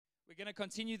We're going to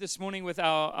continue this morning with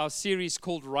our series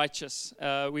called Righteous.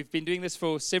 We've been doing this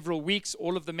for several weeks.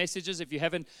 All of the messages, if you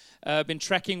haven't been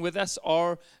tracking with us,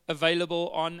 are available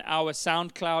on our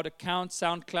SoundCloud account,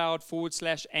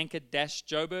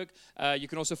 SoundCloud/Anchor-Joburg. You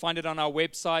can also find it on our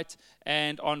website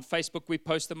and on Facebook. We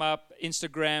post them up,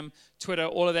 Instagram, Twitter,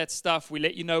 all of that stuff. We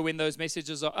let you know when those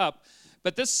messages are up.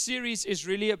 But this series is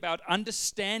really about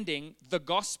understanding the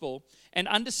gospel and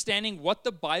understanding what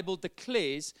the Bible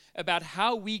declares about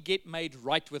how we get made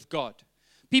right with God.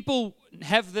 People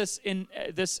have this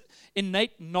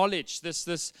innate knowledge,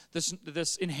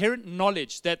 this inherent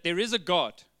knowledge that there is a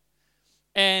God,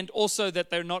 and also that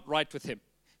they're not right with Him.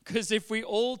 Because if we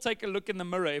all take a look in the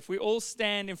mirror, if we all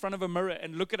stand in front of a mirror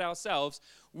and look at ourselves,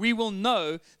 we will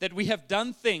know that we have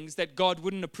done things that God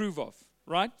wouldn't approve of.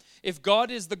 Right? If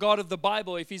God is the God of the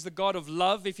Bible, if He's the God of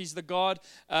love, if He's the God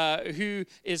who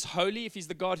is holy, if He's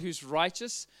the God who's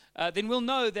righteous, then we'll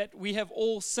know that we have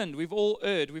all sinned, we've all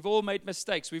erred, we've all made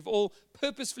mistakes, we've all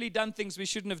purposefully done things we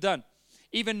shouldn't have done.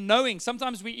 Even knowing,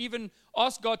 sometimes we even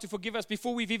ask God to forgive us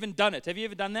before we've even done it. Have you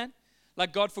ever done that?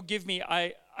 Like, God, forgive me,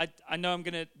 I know I'm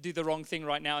going to do the wrong thing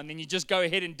right now, and then you just go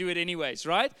ahead and do it anyways,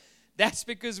 right? That's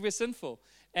because we're sinful.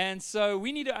 And so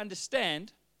we need to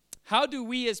understand, how do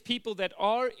we as people that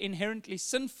are inherently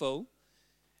sinful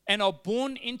and are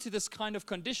born into this kind of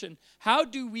condition, how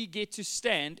do we get to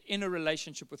stand in a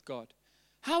relationship with God?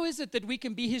 How is it that we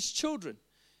can be His children?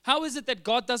 How is it that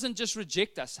God doesn't just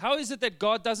reject us? How is it that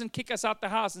God doesn't kick us out the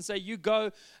house and say, you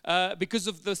go because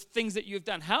of the things that you've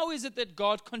done? How is it that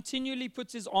God continually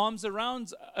puts His arms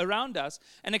around us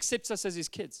and accepts us as His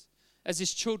kids, as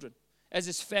His children, as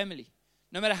His family?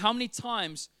 No matter how many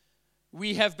times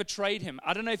we have betrayed Him.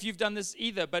 I don't know if you've done this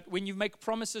either, but when you make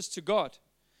promises to God,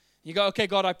 you go, okay,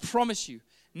 God, I promise you,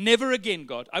 never again,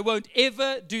 God. I won't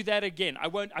ever do that again. I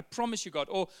promise you, God.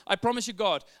 Or I promise you,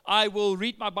 God, I will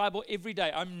read my Bible every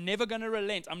day. I'm never going to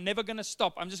relent. I'm never going to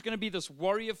stop. I'm just going to be this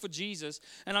warrior for Jesus,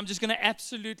 and I'm just going to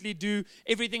absolutely do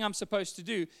everything I'm supposed to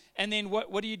do. And then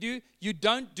what do? You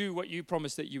don't do what you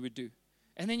promised that you would do.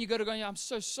 And then you got to go, I'm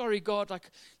so sorry, God.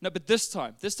 No, but this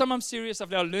time I'm serious. I've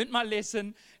now learned my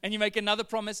lesson. And you make another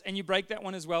promise and you break that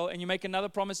one as well. And you make another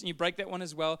promise and you break that one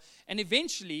as well. And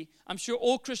eventually, I'm sure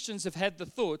all Christians have had the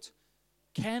thought,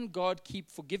 can God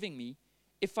keep forgiving me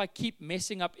if I keep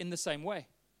messing up in the same way?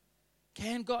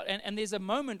 Can God? And there's a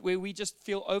moment where we just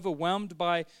feel overwhelmed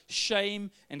by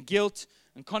shame and guilt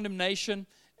and condemnation.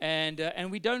 And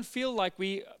we don't feel like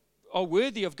we are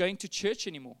worthy of going to church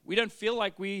anymore. We don't feel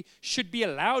like we should be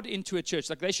allowed into a church.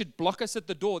 Like they should block us at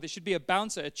the door. There should be a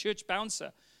bouncer, a church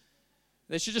bouncer.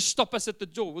 They should just stop us at the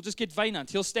door. We'll just get Vaynant.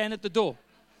 He'll stand at the door.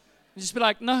 And just be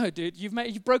like, no, dude,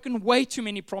 you've broken way too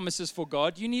many promises for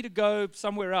God. You need to go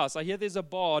somewhere else. I hear there's a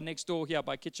bar next door here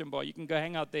by Kitchen Bar. You can go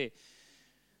hang out there.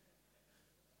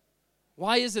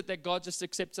 Why is it that God just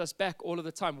accepts us back all of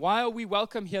the time? Why are we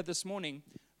welcome here this morning,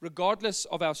 regardless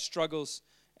of our struggles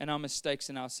and our mistakes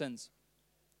and our sins?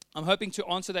 I'm hoping to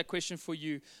answer that question for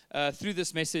you through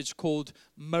this message called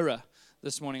Mirror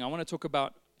this morning. I want to talk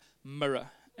about mirror.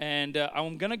 And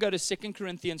I'm going to go to 2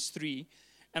 Corinthians 3.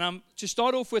 And to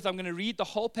start off with, I'm going to read the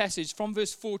whole passage from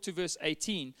verse 4 to verse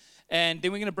 18. And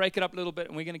then we're going to break it up a little bit,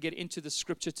 and we're going to get into the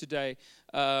scripture today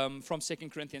from 2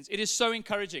 Corinthians. It is so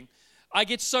encouraging. I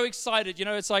get so excited. You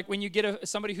know, it's like when you get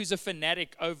somebody who's a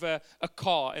fanatic over a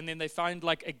car, and then they find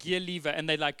like a gear lever, and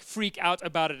they like freak out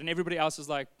about it, and everybody else is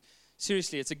like,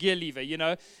 seriously, it's a gear lever, you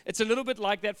know. It's a little bit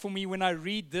like that for me when I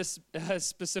read this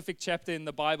specific chapter in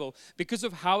the Bible, because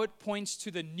of how it points to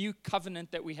the new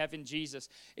covenant that we have in Jesus.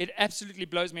 It absolutely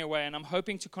blows me away, and I'm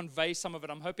hoping to convey some of it.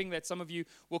 I'm hoping that some of you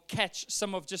will catch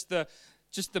some of just the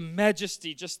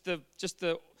majesty, just the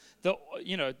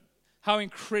you know, how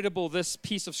incredible this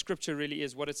piece of scripture really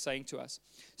is, what it's saying to us.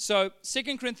 So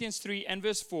 2 Corinthians 3 and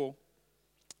verse 4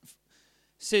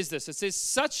 says this. It says,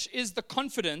 such is the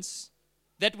confidence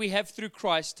that we have through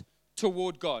Christ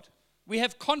toward God. We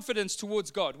have confidence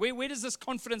towards God. Where does this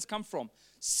confidence come from?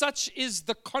 Such is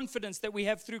the confidence that we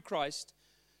have through Christ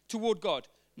toward God.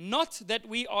 Not that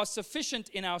we are sufficient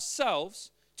in ourselves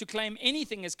to claim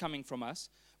anything is coming from us,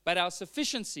 but our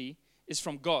sufficiency is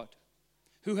from God,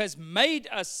 who has made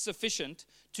us sufficient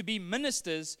to be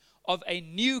ministers of a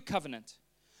new covenant.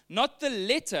 Not of the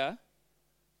letter,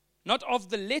 not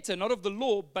of the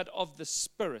law, but of the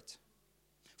Spirit.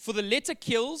 For the letter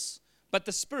kills, but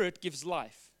the Spirit gives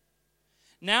life.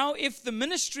 Now, if the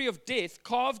ministry of death,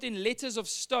 carved in letters of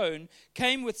stone,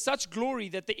 came with such glory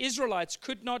that the Israelites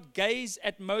could not gaze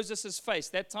at Moses' face,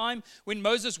 that time when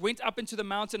Moses went up into the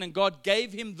mountain and God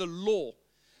gave him the law,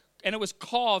 and it was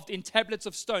carved in tablets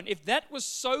of stone. If that was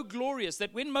so glorious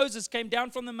that when Moses came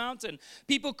down from the mountain,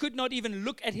 people could not even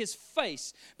look at his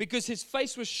face because his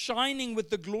face was shining with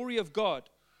the glory of God.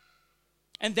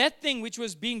 And that thing which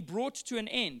was being brought to an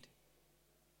end,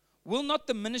 will not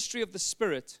the ministry of the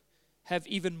Spirit have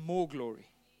even more glory?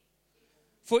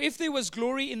 For if there was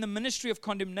glory in the ministry of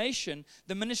condemnation,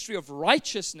 the ministry of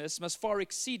righteousness must far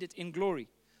exceed it in glory.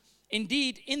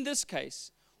 Indeed, in this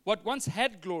case, what once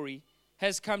had glory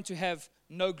has come to have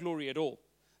no glory at all.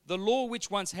 The law which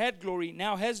once had glory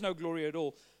now has no glory at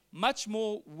all. Much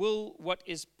more will what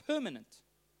is permanent,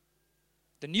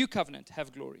 the new covenant,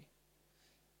 have glory.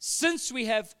 Since we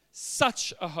have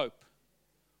such a hope,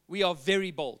 we are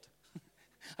very bold.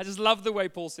 I just love the way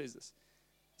Paul says this.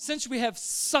 Since we have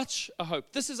such a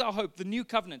hope, this is our hope, the new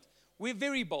covenant, we're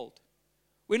very bold.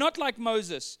 We're not like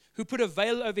Moses, who put a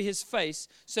veil over his face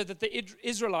so that the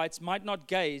Israelites might not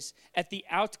gaze at the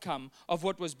outcome of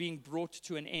what was being brought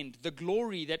to an end. The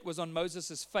glory that was on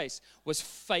Moses' face was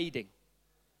fading.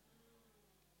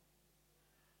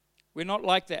 We're not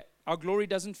like that. Our glory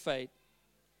doesn't fade.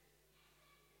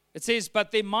 It says,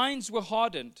 but their minds were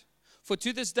hardened. For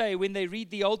to this day, when they read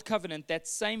the old covenant, that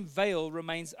same veil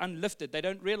remains unlifted. They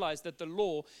don't realize that the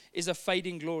law is a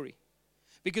fading glory.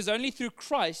 Because only through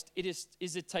Christ is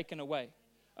it taken away.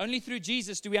 Only through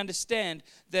Jesus do we understand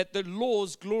that the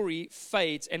law's glory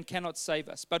fades and cannot save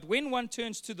us. But when one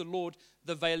turns to the Lord,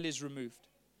 the veil is removed.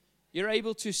 You're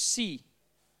able to see.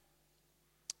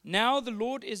 Now the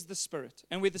Lord is the Spirit.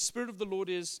 And where the Spirit of the Lord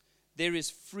is, there is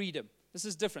freedom. This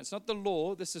is different. It's not the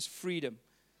law, this is freedom.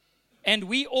 And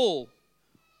we all,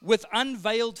 with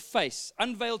unveiled face,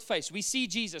 we see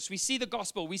Jesus, we see the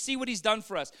gospel, we see what he's done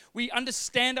for us. We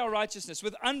understand our righteousness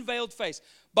with unveiled face,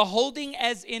 beholding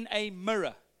as in a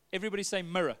mirror. Everybody say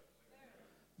mirror.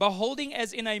 Beholding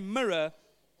as in a mirror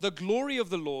the glory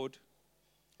of the Lord,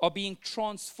 are being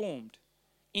transformed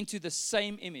into the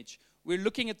same image. We're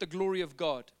looking at the glory of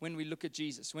God when we look at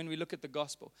Jesus, when we look at the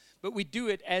gospel. But we do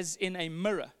it as in a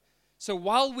mirror. So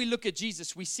while we look at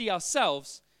Jesus, we see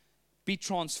ourselves be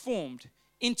transformed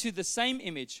into the same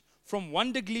image from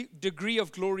one degree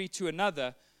of glory to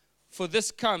another, for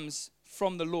this comes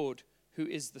from the Lord who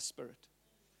is the Spirit.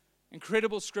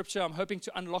 Incredible scripture. I'm hoping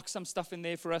to unlock some stuff in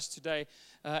there for us today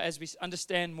as we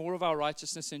understand more of our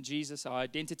righteousness in Jesus, our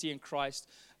identity in Christ,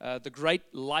 the great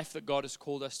life that God has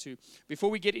called us to. Before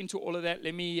we get into all of that,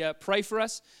 let me pray for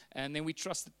us, and then we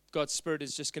trust that God's Spirit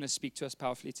is just going to speak to us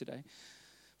powerfully today.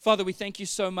 Father, we thank you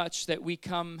so much that we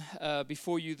come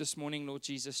before you this morning, Lord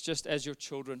Jesus, just as your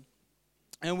children.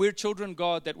 And we're children,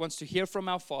 God, that wants to hear from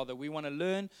our Father. We want to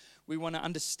learn. We want to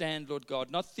understand, Lord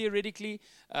God, not theoretically,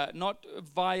 not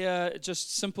via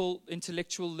just simple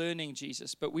intellectual learning,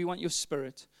 Jesus, but we want your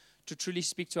Spirit to truly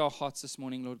speak to our hearts this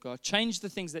morning, Lord God. Change the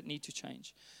things that need to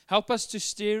change. Help us to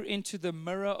stare into the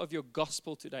mirror of your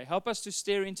gospel today. Help us to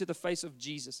stare into the face of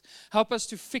Jesus. Help us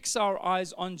to fix our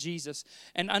eyes on Jesus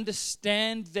and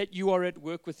understand that you are at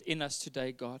work within us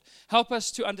today, God. Help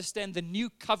us to understand the new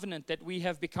covenant that we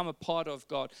have become a part of,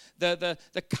 God. The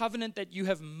covenant that you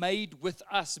have made with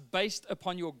us based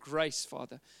upon your grace,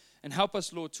 Father. And help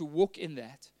us, Lord, to walk in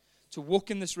that. To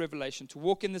walk in this revelation, to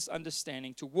walk in this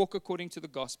understanding, to walk according to the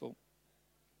gospel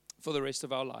for the rest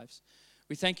of our lives.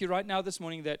 We thank you right now this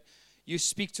morning that you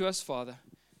speak to us, Father,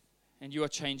 and you are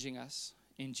changing us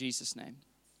in Jesus' name.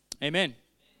 Amen.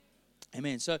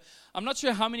 Amen. So I'm not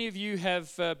sure how many of you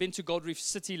have been to Gold Reef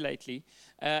City lately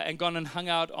and gone and hung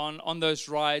out on those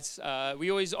rides.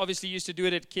 We always obviously used to do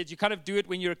it at kids. You kind of do it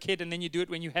when you're a kid and then you do it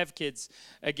when you have kids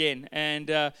again.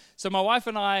 And so my wife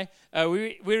and I,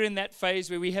 we're in that phase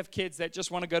where we have kids that just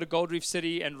want to go to Gold Reef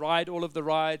City and ride all of the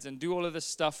rides and do all of this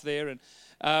stuff there. And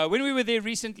when we were there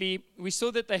recently, we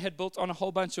saw that they had built on a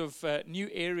whole bunch of new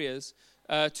areas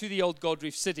to the old Gold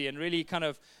Reef City and really kind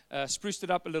of spruced it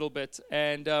up a little bit.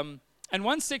 And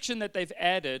one section that they've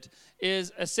added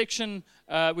is a section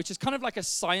which is kind of like a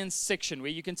science section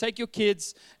where you can take your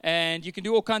kids and you can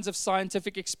do all kinds of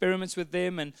scientific experiments with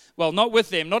them. And, well, not with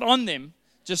them, not on them,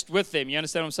 just with them. You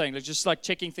understand what I'm saying? Like, just like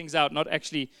checking things out, not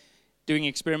actually doing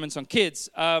experiments on kids.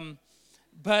 But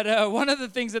one of the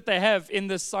things that they have in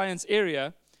this science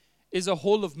area is a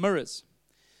hall of mirrors.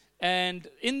 And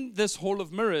in this hall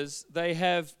of mirrors, they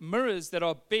have mirrors that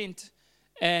are bent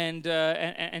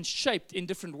and shaped in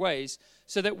different ways,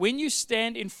 so that when you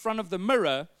stand in front of the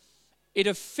mirror, it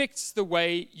affects the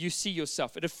way you see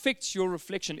yourself. It affects your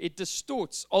reflection. It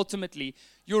distorts, ultimately,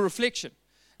 your reflection.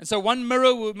 And so one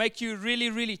mirror will make you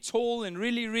really, really tall and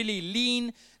really, really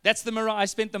lean. That's the mirror I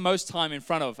spent the most time in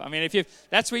front of. I mean,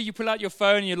 that's where you pull out your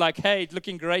phone and you're like, hey,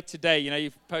 looking great today. You know,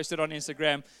 you've posted on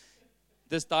Instagram,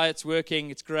 this diet's working,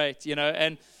 it's great, you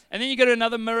know. And then you go to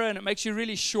another mirror and it makes you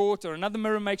really short, or another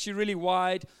mirror makes you really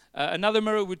wide. Another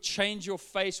mirror would change your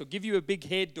face or give you a big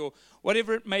head or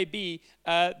whatever it may be.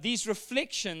 These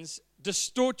reflections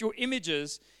distort your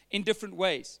images in different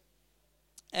ways.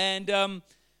 And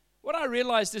what I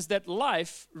realized is that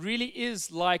life really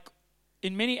is like,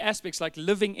 in many aspects, like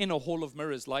living in a hall of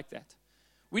mirrors like that.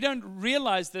 We don't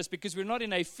realize this because we're not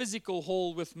in a physical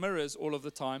hall with mirrors all of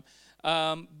the time.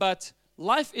 But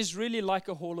life is really like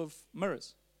a hall of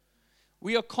mirrors.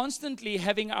 We are constantly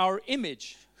having our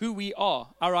image, who we are,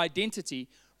 our identity,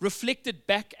 reflected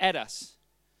back at us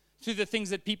through the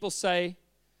things that people say,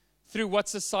 through what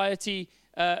society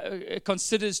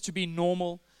considers to be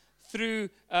normal, through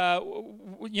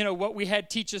what we had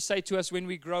teachers say to us when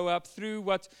we grow up, through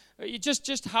what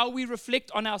just how we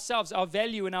reflect on ourselves, our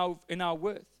value and our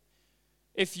worth.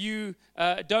 If you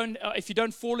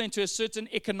don't fall into a certain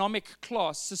economic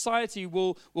class, society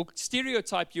will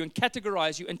stereotype you and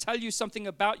categorize you and tell you something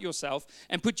about yourself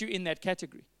and put you in that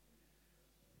category.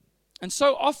 And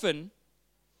so often,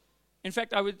 in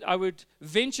fact, I would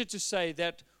venture to say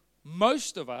that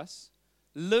most of us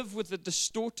live with a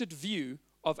distorted view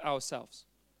of ourselves.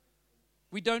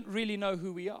 We don't really know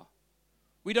who we are.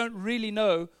 We don't really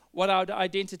know what our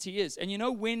identity is. And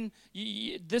when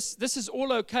this is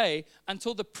all okay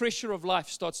until the pressure of life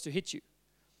starts to hit you,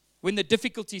 when the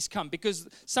difficulties come, because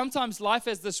sometimes life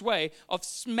has this way of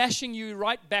smashing you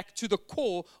right back to the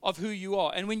core of who you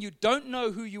are. And when you don't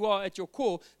know who you are at your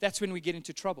core, that's when we get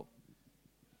into trouble.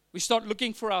 We start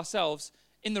looking for ourselves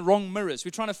in the wrong mirrors.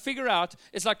 We're trying to figure out,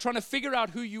 it's like trying to figure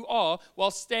out who you are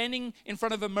while standing in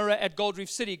front of a mirror at Gold Reef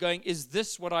City going, is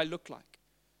this what I look like?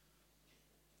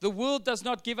 The world does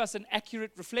not give us an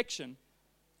accurate reflection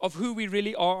of who we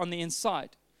really are on the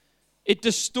inside. It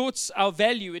distorts our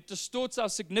value. It distorts our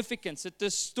significance. It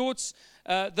distorts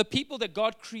the people that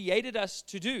God created us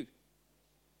to do.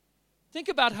 Think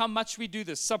about how much we do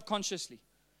this subconsciously.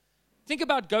 Think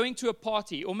about going to a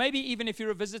party, or maybe even if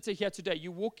you're a visitor here today,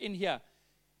 you walk in here,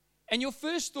 and your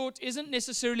first thought isn't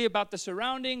necessarily about the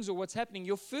surroundings or what's happening.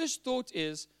 Your first thought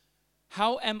is,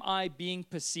 how am I being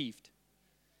perceived?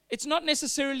 It's not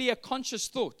necessarily a conscious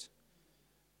thought,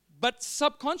 but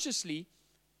subconsciously,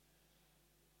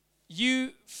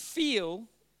 you feel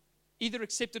either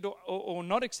accepted or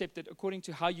not accepted according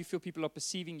to how you feel people are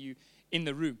perceiving you in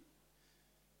the room.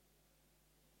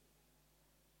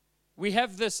 We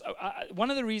have this, one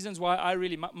of the reasons why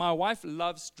my wife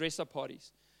loves dress-up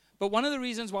parties, but one of the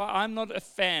reasons why I'm not a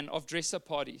fan of dress-up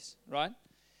parties, right,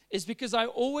 is because I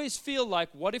always feel like,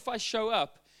 what if I show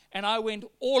up and I went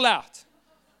all out?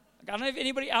 I don't know if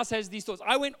anybody else has these thoughts.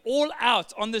 I went all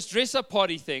out on this dress-up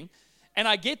party thing, and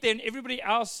I get there, and everybody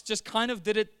else just kind of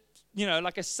did it,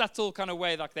 like a subtle kind of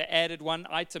way, like they added one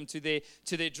item to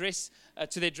their dress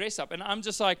up. And I'm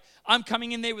just like, I'm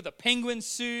coming in there with a penguin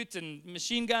suit and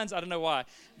machine guns. I don't know why,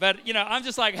 but I'm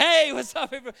just like, hey, what's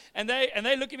up, everybody? And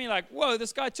they look at me like, whoa,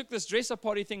 this guy took this dress-up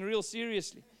party thing real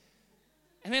seriously.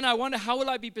 And then I wonder, how will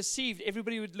I be perceived?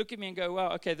 Everybody would look at me and go,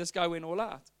 wow, okay, this guy went all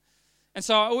out. And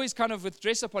so I always kind of, with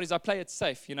dress-up parties, I play it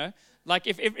safe, Like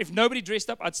if nobody dressed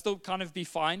up, I'd still kind of be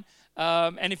fine.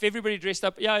 And if everybody dressed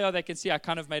up, yeah, they can see I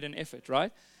kind of made an effort,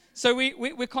 right? So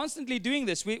we're constantly doing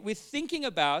this. We're thinking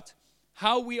about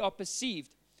how we are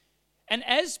perceived. And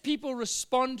as people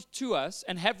respond to us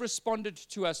and have responded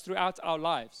to us throughout our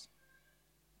lives,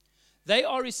 they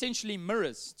are essentially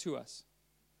mirrors to us.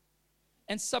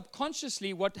 And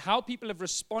subconsciously, how people have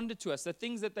responded to us, the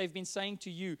things that they've been saying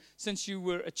to you since you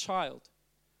were a child,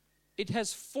 it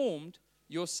has formed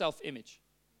your self-image,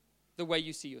 the way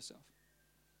you see yourself.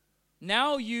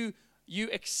 Now you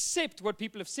accept what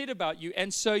people have said about you,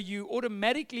 and so you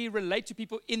automatically relate to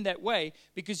people in that way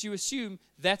because you assume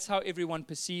that's how everyone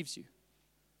perceives you.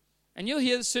 And you'll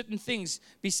hear certain things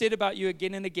be said about you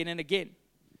again and again and again.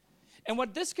 And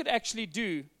what this could actually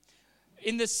do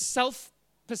in this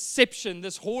self-perception,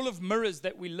 this hall of mirrors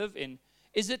that we live in,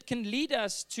 is it can lead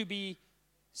us to be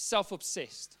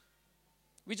self-obsessed.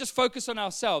 We just focus on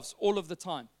ourselves all of the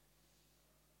time.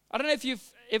 I don't know if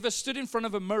you've ever stood in front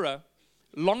of a mirror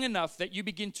long enough that you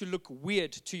begin to look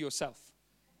weird to yourself.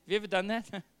 Have you ever done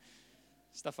that?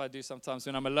 Stuff I do sometimes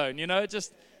when I'm alone,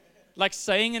 just like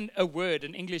saying a word,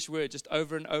 an English word, just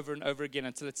over and over and over again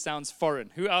until it sounds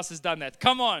foreign. Who else has done that?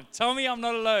 Come on, tell me I'm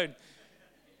not alone.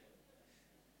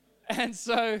 And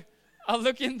so I'll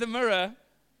look in the mirror.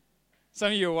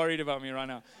 Some of you are worried about me right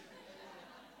now.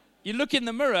 You look in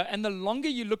the mirror, and the longer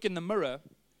you look in the mirror,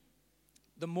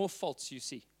 the more faults you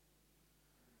see.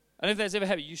 I don't know if that's ever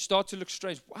happened. You start to look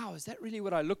strange. Wow, is that really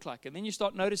what I look like? And then you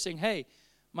start noticing, hey,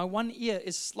 my one ear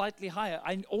is slightly higher.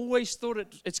 I always thought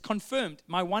it's confirmed.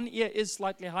 My one ear is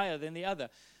slightly higher than the other.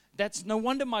 that's no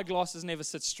wonder my glasses never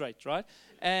sit straight, right?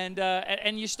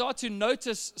 And you start to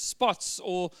notice spots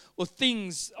or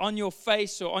things on your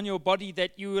face or on your body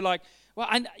that you were like, well,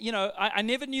 I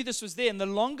never knew this was there. And the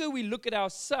longer we look at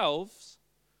ourselves,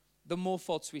 the more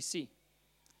faults we see.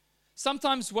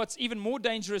 Sometimes what's even more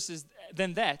dangerous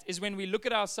than that is when we look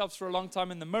at ourselves for a long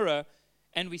time in the mirror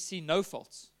and we see no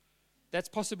faults. That's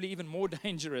possibly even more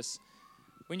dangerous.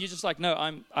 When you're just like, no,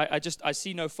 I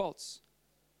see no faults.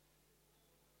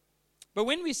 But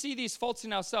when we see these faults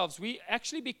in ourselves, we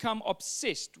actually become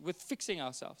obsessed with fixing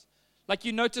ourselves. Like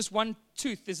you notice one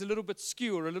tooth is a little bit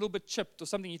skew or a little bit chipped or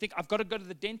something. You think, I've got to go to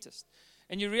the dentist.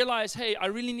 And you realize, hey, I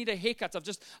really need a haircut.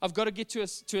 I've got to get to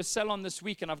a salon this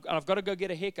week, and I've got to go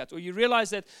get a haircut. Or you realize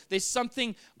that there's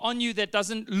something on you that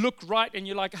doesn't look right, and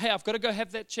you're like, hey, I've got to go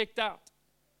have that checked out.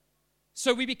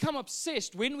 So we become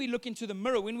obsessed when we look into the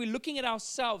mirror, when we're looking at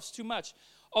ourselves too much,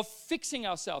 of fixing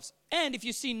ourselves. And if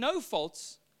you see no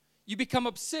faults, you become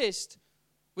obsessed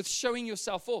with showing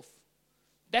yourself off.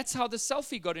 That's how the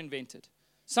selfie got invented.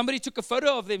 Somebody took a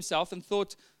photo of themselves and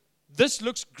thought, this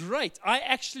looks great. I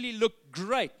actually look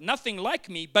great. Nothing like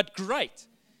me, but great.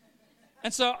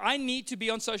 And so I need to be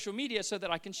on social media so that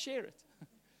I can share it.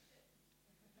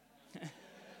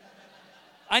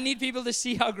 I need people to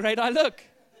see how great I look.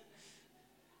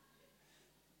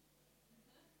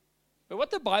 But what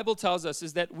the Bible tells us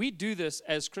is that we do this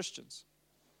as Christians.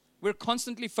 We're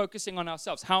constantly focusing on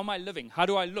ourselves. How am I living? How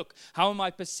do I look? How am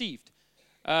I perceived?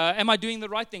 Am I doing the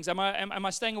right things? Am I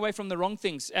staying away from the wrong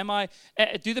things?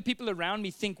 Do the people around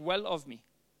me think well of me?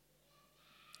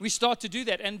 We start to do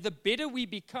that. And the better we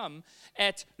become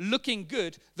at looking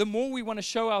good, the more we want to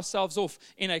show ourselves off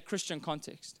in a Christian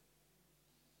context.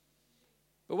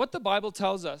 But what the Bible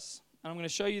tells us, and I'm going to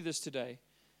show you this today,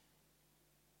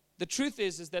 the truth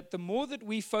is that the more that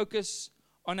we focus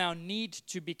on our need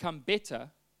to become better,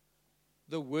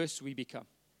 the worse we become.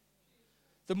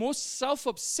 The more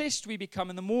self-obsessed we become,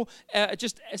 and the more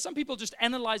some people just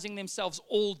analyzing themselves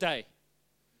all day.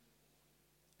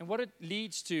 And what it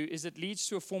leads to is it leads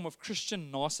to a form of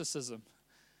Christian narcissism,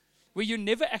 where you're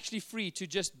never actually free to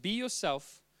just be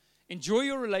yourself, enjoy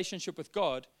your relationship with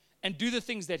God, and do the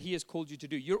things that He has called you to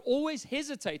do. You're always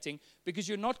hesitating because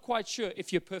you're not quite sure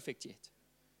if you're perfect yet,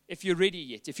 if you're ready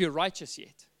yet, if you're righteous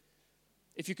yet,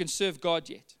 if you can serve God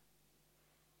yet.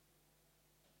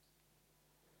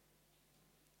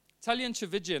 Talion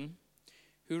Tchividjian,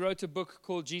 who wrote a book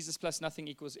called Jesus Plus Nothing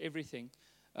Equals Everything,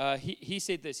 he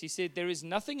said this. He said, there is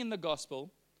nothing in the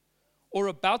gospel or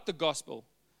about the gospel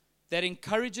that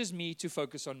encourages me to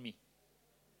focus on me.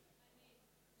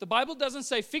 The Bible doesn't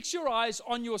say, fix your eyes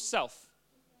on yourself,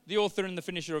 the author and the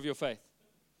finisher of your faith.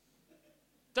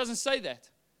 It doesn't say that.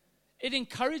 It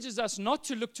encourages us not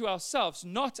to look to ourselves,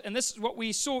 and this is what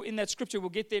we saw in that scripture, we'll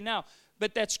get there now,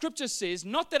 but that scripture says,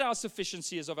 not that our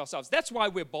sufficiency is of ourselves. That's why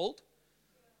we're bold.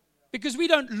 Because we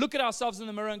don't look at ourselves in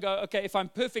the mirror and go, okay, if I'm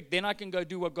perfect, then I can go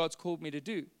do what God's called me to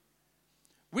do.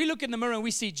 We look in the mirror and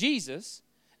we see Jesus,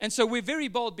 and so we're very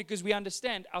bold because we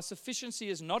understand our sufficiency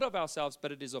is not of ourselves,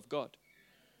 but it is of God.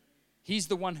 He's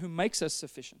the one who makes us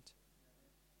sufficient.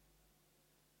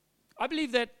 I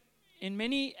believe that in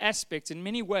many aspects, in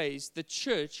many ways, the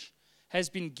church has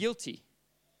been guilty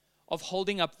of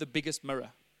holding up the biggest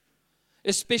mirror,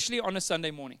 especially on a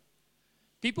Sunday morning.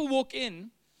 People walk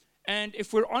in, and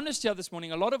if we're honest here this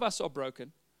morning, a lot of us are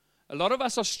broken. A lot of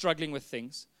us are struggling with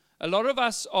things. A lot of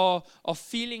us are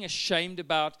feeling ashamed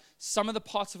about some of the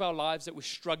parts of our lives that we're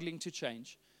struggling to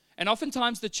change. And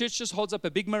oftentimes the church just holds up a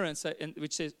big mirror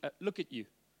which says, look at you.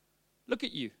 Look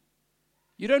at you.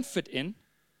 You don't fit in.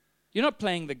 You're not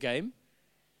playing the game.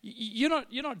 You're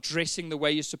not dressing the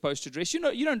way you're supposed to dress. You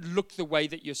don't look the way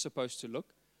that you're supposed to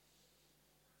look.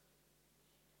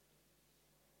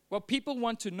 What people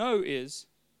want to know is,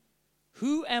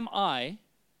 who am I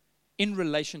in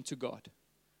relation to God?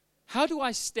 How do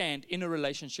I stand in a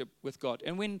relationship with God?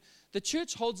 And when the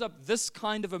church holds up this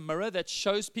kind of a mirror that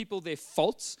shows people their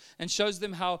faults and shows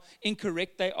them how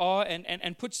incorrect they are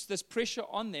and puts this pressure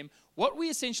on them, what we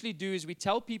essentially do is we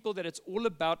tell people that it's all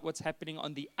about what's happening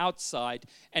on the outside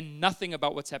and nothing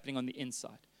about what's happening on the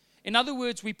inside. In other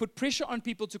words, we put pressure on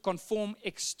people to conform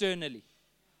externally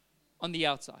on the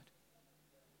outside.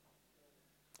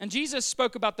 And Jesus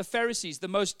spoke about the Pharisees, the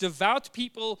most devout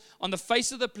people on the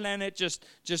face of the planet,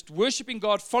 just worshiping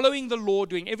God, following the law,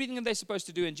 doing everything that they're supposed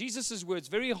to do. And Jesus' words,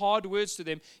 very hard words to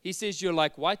them, he says, you're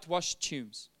like whitewashed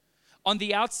tombs. On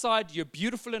the outside, you're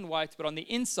beautiful and white, but on the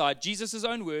inside, Jesus'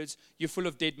 own words, you're full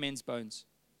of dead men's bones.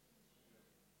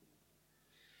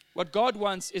 What God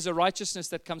wants is a righteousness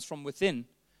that comes from within,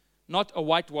 not a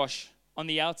whitewash on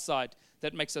the outside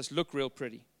that makes us look real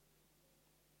pretty.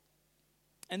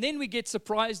 And then we get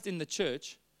surprised in the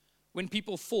church when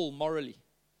people fall morally.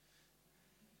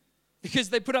 Because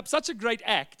they put up such a great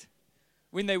act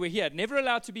when they were here. Never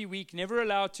allowed to be weak, never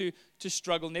allowed to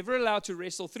struggle, never allowed to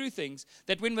wrestle through things,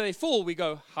 that when they fall, we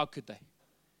go, how could they?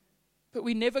 But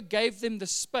we never gave them the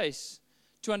space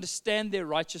to understand their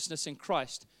righteousness in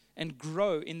Christ and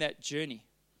grow in that journey.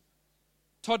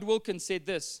 Todd Wilkins said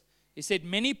this. He said,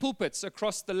 many pulpits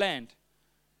across the land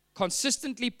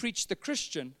consistently preach the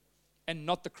Christian and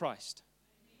not the Christ.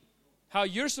 How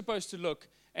you're supposed to look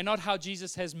and not how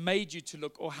Jesus has made you to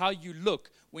look or how you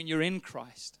look when you're in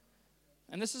Christ.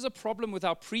 And this is a problem with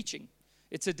our preaching.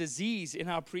 It's a disease in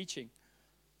our preaching.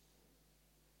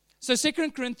 So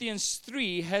 2 Corinthians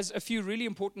 3 has a few really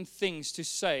important things to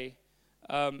say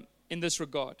in this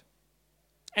regard.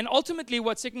 And ultimately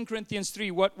what 2 Corinthians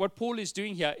 3, what Paul is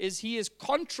doing here is he is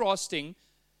contrasting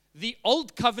the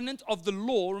old covenant of the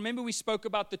law. Remember we spoke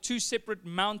about the two separate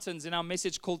mountains in our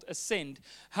message called Ascend.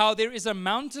 How there is a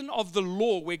mountain of the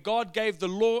law where God gave the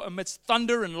law amidst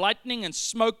thunder and lightning and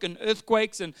smoke and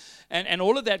earthquakes and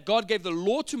all of that. God gave the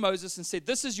law to Moses and said,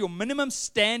 this is your minimum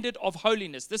standard of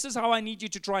holiness. This is how I need you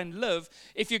to try and live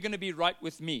if you're going to be right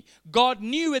with me. God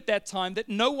knew at that time that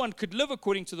no one could live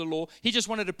according to the law. He just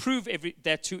wanted to prove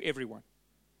that to everyone.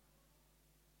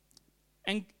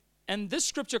 And this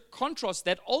scripture contrasts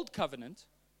that old covenant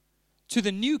to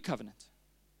the new covenant.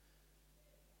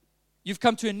 You've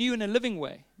come to a new and a living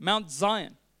way, Mount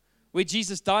Zion, where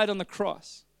Jesus died on the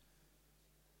cross,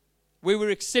 where we're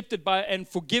accepted by and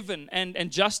forgiven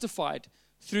and justified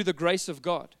through the grace of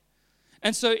God.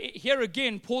 And so here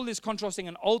again, Paul is contrasting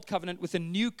an old covenant with a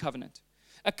new covenant.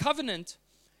 A covenant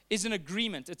is an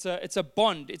agreement. It's a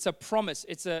bond. It's a promise.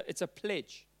 It's a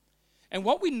pledge. And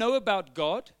what we know about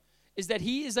God is that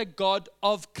he is a God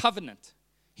of covenant.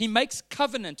 He makes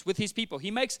covenant with his people.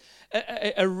 He makes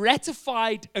a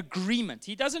ratified agreement.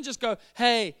 He doesn't just go,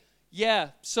 hey,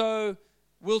 yeah, so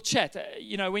we'll chat.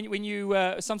 When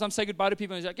you sometimes say goodbye to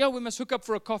people, and he's like, yeah, we must hook up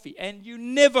for a coffee. And you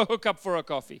never hook up for a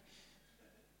coffee.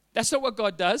 That's not what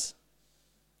God does.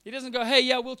 He doesn't go, hey,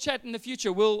 yeah, we'll chat in the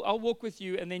future. I'll walk with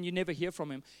you, and then you never hear from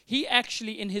him. He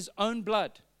actually, in his own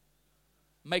blood,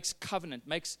 makes covenant,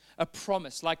 makes a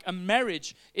promise. Like a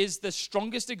marriage is the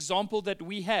strongest example that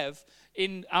we have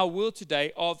in our world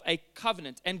today of a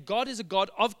covenant. And God is a God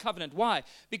of covenant. Why?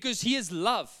 Because he is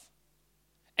love.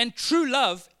 And true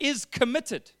love is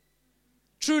committed.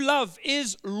 True love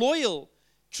is loyal.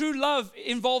 True love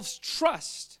involves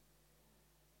trust.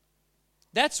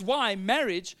 That's why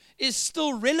marriage is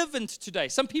still relevant today.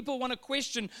 Some people want to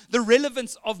question the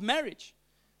relevance of marriage.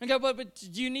 And go, but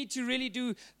do you need to really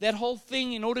do that whole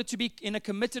thing in order to be in a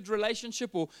committed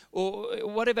relationship or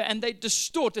whatever? And they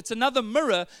distort. It's another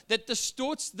mirror that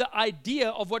distorts the idea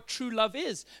of what true love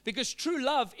is. Because true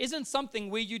love isn't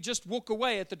something where you just walk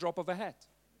away at the drop of a hat.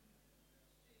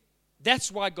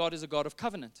 That's why God is a God of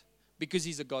covenant. Because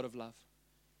he's a God of love.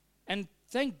 And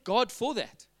thank God for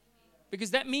that.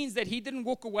 Because that means that he didn't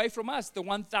walk away from us the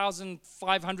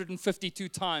 1,552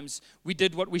 times we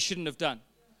did what we shouldn't have done.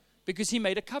 Because he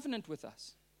made a covenant with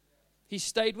us. He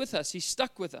stayed with us. He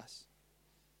stuck with us.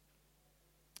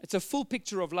 It's a full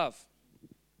picture of love.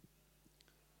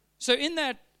 So in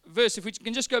that verse, if we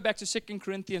can just go back to 2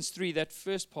 Corinthians 3, that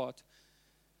first part,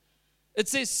 it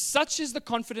says, such is the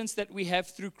confidence that we have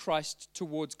through Christ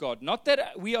towards God. Not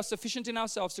that we are sufficient in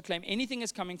ourselves to claim anything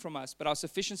is coming from us, but our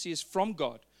sufficiency is from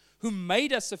God, who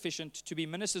made us sufficient to be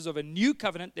ministers of a new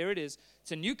covenant. There it is.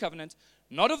 It's a new covenant,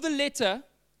 not of the letter,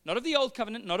 not of the old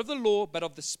covenant, not of the law, but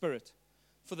of the Spirit.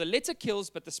 For the letter kills,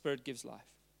 but the Spirit gives life.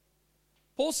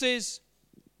 Paul says,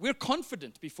 we're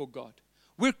confident before God.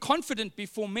 We're confident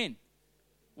before men.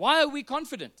 Why are we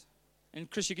confident? And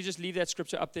Chris, you could just leave that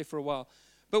scripture up there for a while.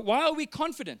 But why are we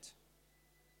confident?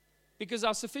 Because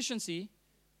our sufficiency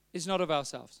is not of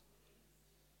ourselves.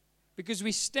 Because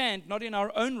we stand not in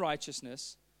our own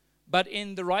righteousness, but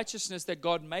in the righteousness that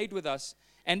God made with us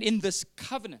and in this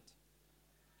covenant.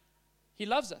 He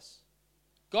loves us.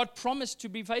 God promised to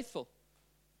be faithful.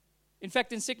 In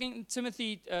fact, in 2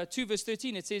 Timothy 2 verse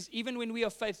 13, it says, even when we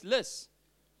are faithless,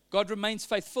 God remains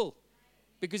faithful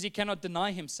because he cannot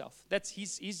deny himself.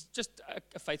 He's just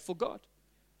a faithful God.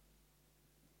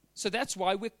 So that's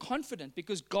why we're confident,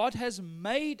 because God has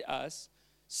made us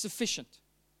sufficient.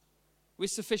 We're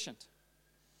sufficient.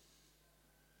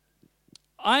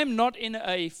 I'm not in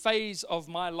a phase of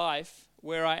my life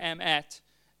where I am at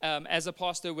as a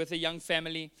pastor with a young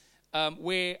family,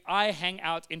 where I hang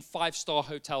out in 5-star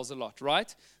hotels a lot,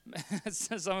 right?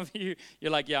 So some of you,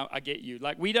 you're like, yeah, I get you.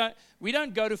 Like we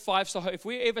don't go to 5-star. If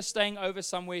we're ever staying over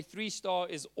somewhere, 3-star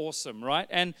is awesome, right?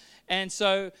 And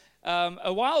so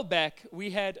a while back,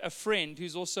 we had a friend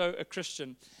who's also a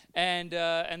Christian, and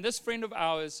this friend of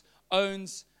ours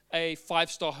owns a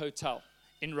 5-star hotel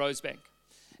in Rosebank.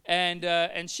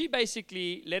 And she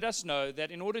basically let us know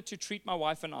that in order to treat my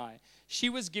wife and I, she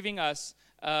was giving us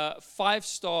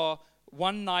 5-star,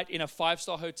 one night in a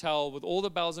 5-star hotel with all the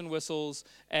bells and whistles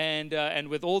and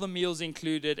with all the meals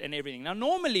included and everything. Now,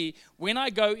 normally, when I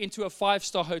go into a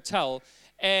 5-star hotel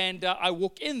and I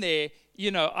walk in there,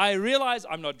 I realize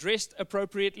I'm not dressed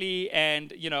appropriately,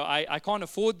 and, I can't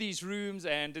afford these rooms.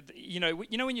 And,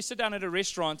 when you sit down at a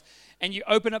restaurant and you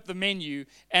open up the menu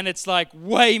and it's like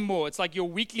way more. It's like your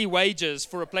weekly wages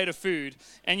for a plate of food.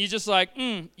 And you're just like,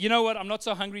 you know what? I'm not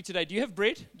so hungry today. Do you have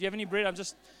bread? Do you have any bread? I'm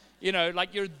just,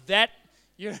 like you're that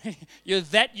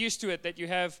used to it that you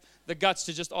have the guts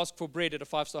to just ask for bread at a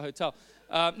 5-star hotel.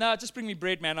 No, just bring me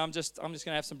bread, man. I'm just going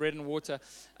to have some bread and water.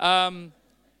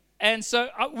 And so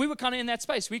we were kind of in that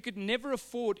space. We could never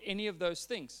afford any of those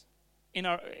things in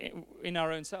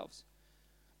our own selves.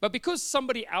 But because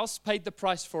somebody else paid the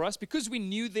price for us, because we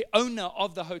knew the owner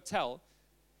of the hotel,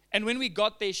 and when we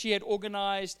got there, she had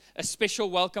organized a special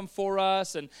welcome for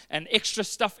us and extra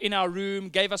stuff in our room,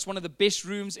 gave us one of the best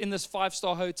rooms in this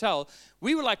 5-star hotel.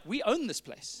 We were like, we own this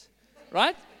place,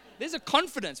 right? There's a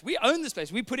confidence. We own this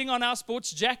place. We're putting on our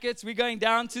sports jackets. We're going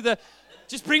down to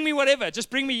just bring me whatever. Just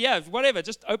bring me, whatever.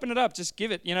 Just open it up. Just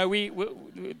give it. We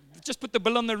just put the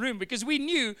bill on the room because we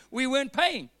knew we weren't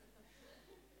paying.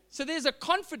 So there's a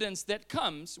confidence that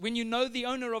comes when you know the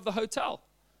owner of the hotel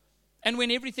and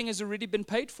when everything has already been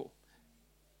paid for.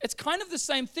 It's kind of the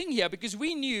same thing here because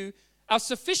we knew our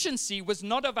sufficiency was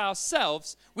not of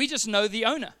ourselves. We just know the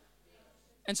owner.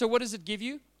 And so what does it give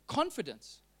you?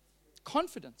 Confidence.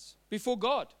 Confidence before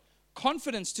God.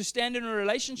 Confidence to stand in a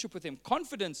relationship with Him.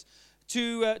 Confidence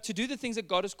to do the things that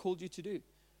God has called you to do.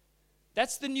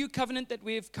 That's the new covenant that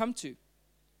we have come to.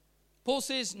 Paul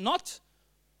says, not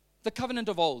the covenant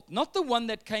of old, not the one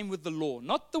that came with the law,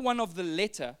 not the one of the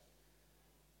letter,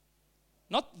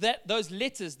 not those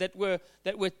letters that were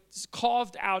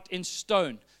carved out in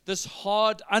stone, this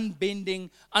hard, unbending,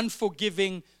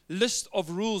 unforgiving list of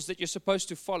rules that you're supposed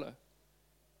to follow.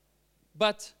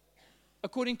 But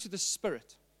according to the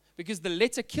Spirit. Because the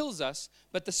letter kills us,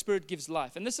 but the Spirit gives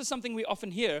life. And this is something we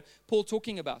often hear Paul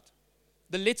talking about.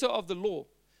 The letter of the law.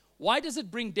 Why does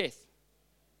it bring death?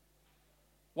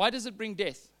 Why does it bring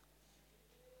death?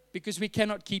 Because we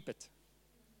cannot keep it.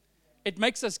 It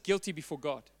makes us guilty before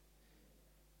God.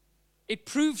 It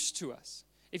proves to us.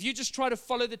 If you just try to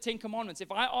follow the 10 Commandments,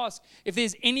 if I ask if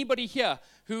there's anybody here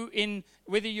who,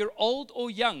 whether you're old or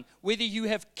young, whether you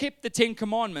have kept the 10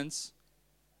 Commandments,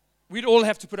 we'd all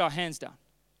have to put our hands down.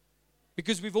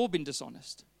 Because we've all been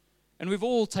dishonest. And we've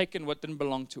all taken what didn't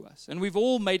belong to us. And we've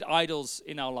all made idols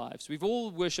in our lives. We've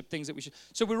all worshipped things that we should.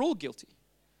 So we're all guilty.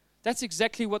 That's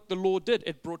exactly what the law did.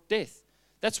 It brought death.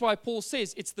 That's why Paul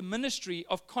says it's the ministry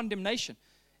of condemnation.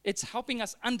 It's helping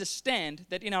us understand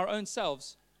that in our own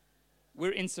selves,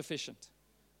 we're insufficient.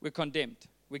 We're condemned.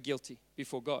 We're guilty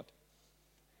before God.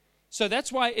 So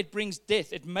that's why it brings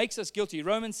death. It makes us guilty.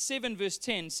 Romans 7 verse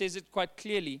 10 says it quite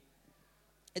clearly.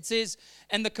 It says,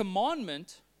 and the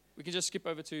commandment, we can just skip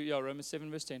over to Romans 7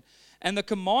 verse 10. And the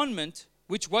commandment,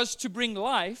 which was to bring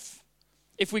life,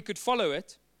 if we could follow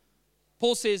it,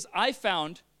 Paul says, I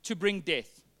found to bring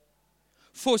death.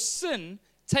 For sin,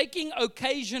 taking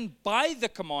occasion by the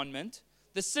commandment,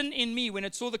 the sin in me, when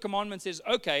it saw the commandment, says,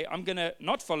 okay, I'm going to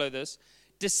not follow this,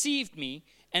 deceived me,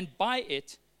 and by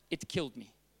it killed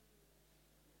me.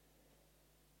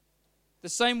 The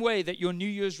same way that your New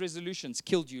Year's resolutions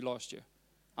killed you last year.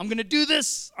 I'm going to do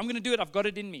this. I'm going to do it. I've got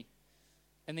it in me.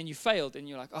 And then you failed, and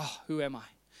you're like, oh, who am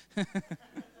I?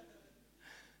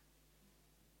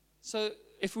 So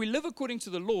if we live according to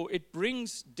the law, it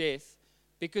brings death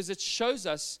because it shows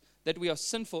us that we are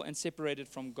sinful and separated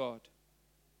from God.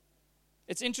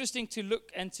 It's interesting to look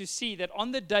and to see that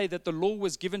on the day that the law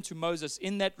was given to Moses,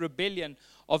 in that rebellion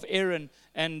of Aaron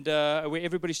and where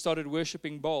everybody started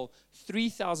worshiping Baal,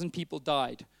 3,000 people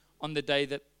died on the day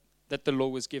that the law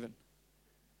was given.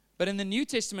 But in the New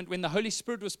Testament, when the Holy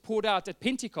Spirit was poured out at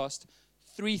Pentecost,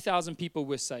 3,000 people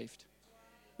were saved.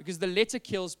 Because the letter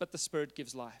kills, but the Spirit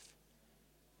gives life.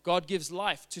 God gives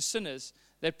life to sinners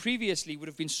that previously would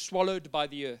have been swallowed by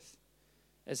the earth,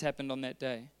 as happened on that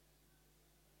day.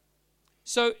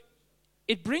 So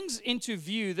it brings into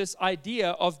view this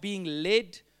idea of being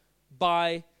led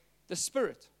by the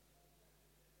Spirit.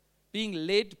 Being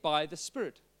led by the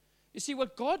Spirit. You see,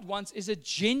 what God wants is a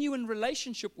genuine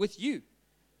relationship with you,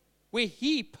 where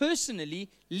He personally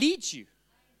leads you.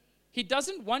 He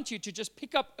doesn't want you to just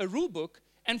pick up a rule book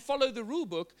and follow the rule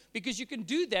book, because you can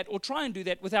do that or try and do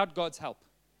that without God's help.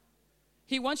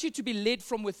 He wants you to be led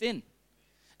from within.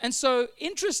 And so,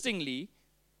 interestingly,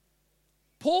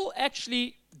 Paul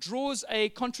actually draws a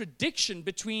contradiction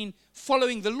between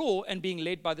following the law and being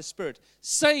led by the Spirit,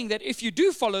 saying that if you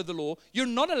do follow the law, you're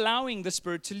not allowing the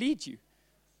Spirit to lead you.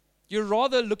 You're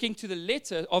rather looking to the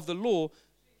letter of the law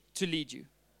to lead you.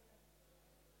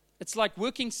 It's like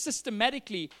working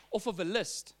systematically off of a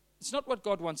list. It's not what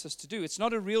God wants us to do. It's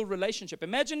not a real relationship.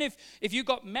 Imagine if you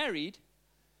got married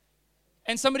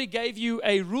and somebody gave you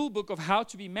a rule book of how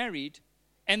to be married,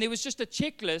 and there was just a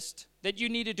checklist that you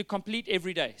needed to complete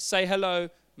every day. Say hello,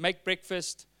 make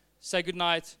breakfast, say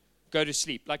goodnight, go to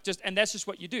sleep. And that's just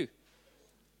what you do.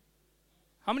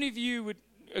 How many of you would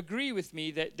agree with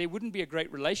me that there wouldn't be a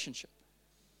great relationship?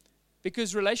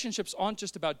 Because relationships aren't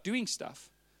just about doing stuff.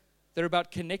 They're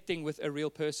about connecting with a real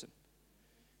person.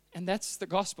 And that's the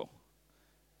gospel.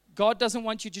 God doesn't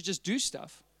want you to just do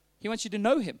stuff. He wants you to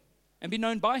know Him and be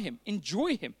known by Him.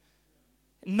 Enjoy Him.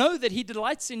 Know that He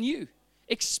delights in you.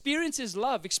 Experience His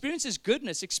love. Experience His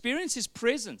goodness. Experience His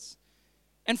presence.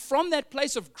 And from that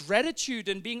place of gratitude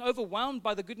and being overwhelmed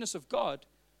by the goodness of God,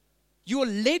 you are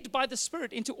led by the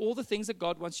Spirit into all the things that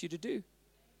God wants you to do.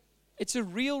 It's a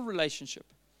real relationship,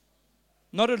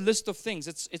 not a list of things.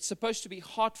 It's supposed to be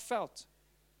heartfelt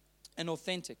and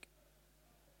authentic.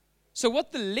 So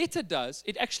what the letter does,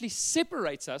 it actually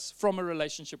separates us from a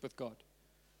relationship with God.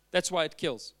 That's why it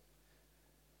kills.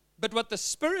 But what the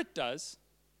Spirit does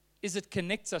is it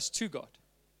connects us to God.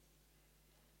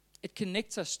 It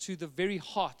connects us to the very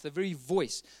heart, the very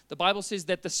voice. The Bible says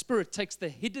that the Spirit takes the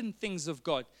hidden things of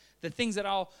God, the things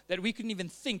that we couldn't even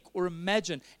think or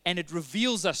imagine, and it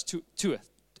reveals us to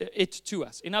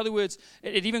us. In other words,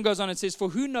 it even goes on and says, for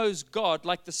who knows God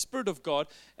like the Spirit of God,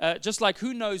 just like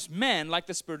who knows man like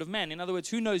the Spirit of man. In other words,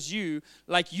 who knows you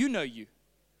like you know you.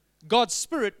 God's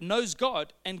Spirit knows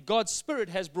God, and God's Spirit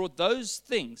has brought those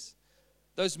things,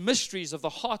 those mysteries of the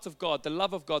heart of God, the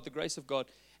love of God, the grace of God,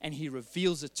 and He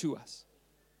reveals it to us.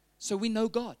 So we know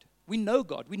God. We know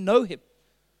God. We know Him.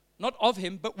 Not of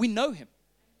Him, but we know Him.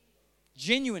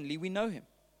 Genuinely, we know Him.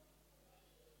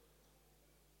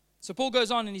 So Paul goes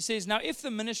on and he says, now if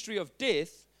the ministry of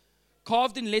death,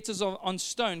 carved in letters on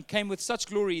stone, came with such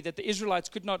glory that the Israelites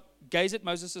could not gaze at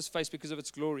Moses' face because of its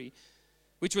glory,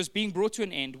 which was being brought to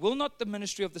an end, will not the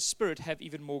ministry of the Spirit have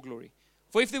even more glory?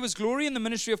 For if there was glory in the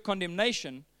ministry of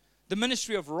condemnation, the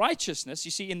ministry of righteousness,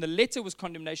 you see, in the letter was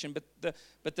condemnation,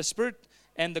 but the Spirit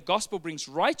and the gospel brings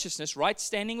righteousness, right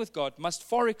standing with God, must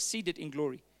far exceed it in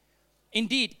glory.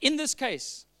 Indeed, in this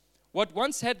case, what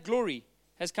once had glory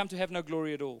has come to have no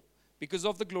glory at all, because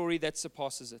of the glory that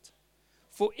surpasses it.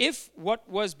 For if what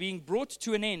was being brought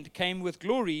to an end came with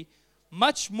glory,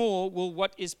 much more will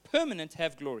what is permanent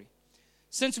have glory.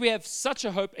 Since we have such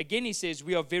a hope, again he says,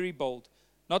 we are very bold,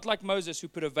 not like Moses who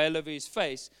put a veil over his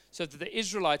face, so that the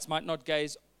Israelites might not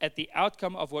gaze at the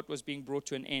outcome of what was being brought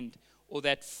to an end, or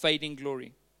that fading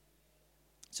glory.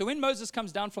 So when Moses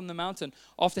comes down from the mountain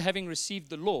after having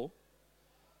received the law,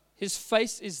 his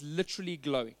face is literally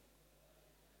glowing,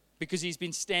 because he's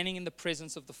been standing in the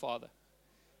presence of the Father.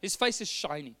 His face is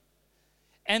shining.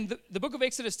 And the book of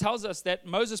Exodus tells us that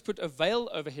Moses put a veil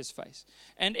over his face.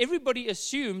 And everybody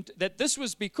assumed that this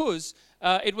was because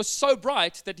it was so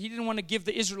bright that he didn't want to give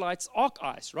the Israelites arc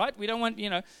eyes, right? We don't want,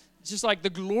 just like the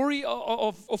glory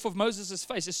of Moses'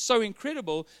 face is so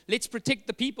incredible, let's protect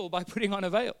the people by putting on a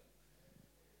veil.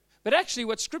 But actually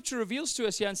what Scripture reveals to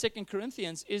us here in 2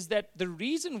 Corinthians is that the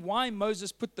reason why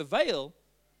Moses put the veil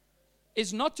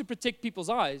is not to protect people's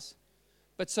eyes,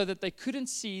 but so that they couldn't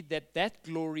see that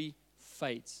glory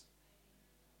fades.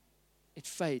 It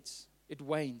fades. It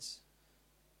wanes.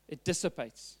 It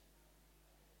dissipates.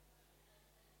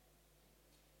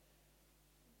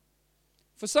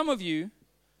 For some of you,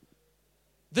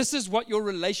 this is what your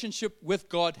relationship with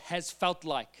God has felt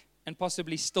like and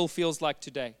possibly still feels like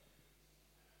today.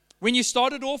 When you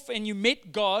started off and you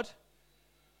met God,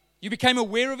 you became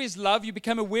aware of His love, you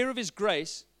became aware of His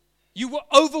grace, you were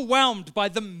overwhelmed by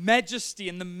the majesty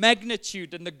and the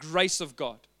magnitude and the grace of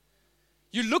God.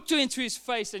 You looked into His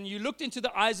face and you looked into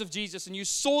the eyes of Jesus and you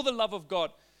saw the love of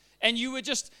God. And you were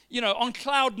just, on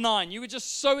cloud nine. You were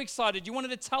just so excited. You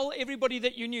wanted to tell everybody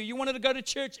that you knew. You wanted to go to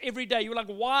church every day. You were like,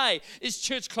 why is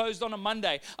church closed on a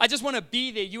Monday? I just want to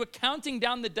be there. You were counting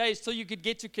down the days till you could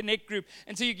get to Connect Group,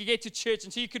 until you could get to church,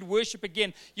 until you could worship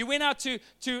again. You went out to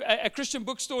a Christian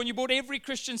bookstore and you bought every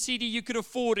Christian CD you could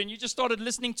afford, and you just started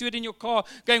listening to it in your car,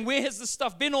 going, where has this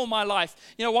stuff been all my life?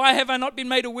 Why have I not been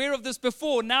made aware of this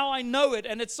before? Now I know it,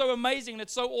 and it's so amazing, and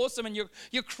it's so awesome, and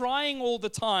you're crying all the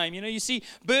time. You see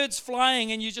birds birds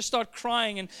flying and you just start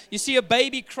crying, and you see a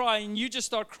baby cry and you just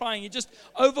start crying. You're just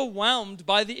overwhelmed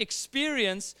by the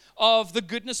experience of the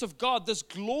goodness of God, this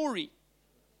glory.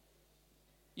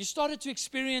 You started to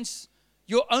experience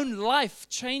your own life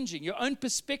changing, your own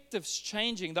perspectives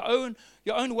changing,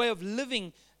 your own way of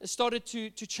living started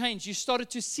to change. You started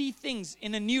to see things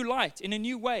in a new light, in a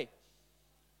new way.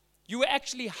 You were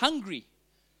actually hungry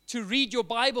to read your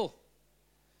Bible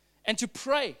and to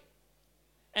pray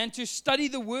and to study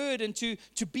the Word and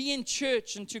to be in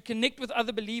church and to connect with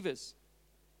other believers.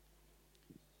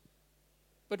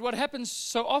 But what happens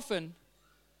so often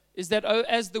is that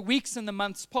as the weeks and the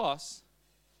months pass,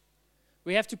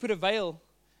 we have to put a veil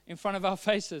in front of our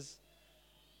faces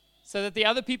so that the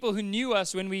other people who knew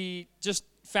us when we just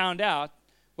found out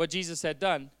what Jesus had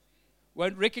done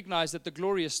won't recognize that the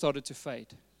glory has started to fade,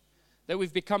 that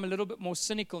we've become a little bit more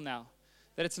cynical now,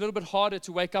 that it's a little bit harder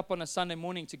to wake up on a Sunday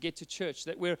morning to get to church,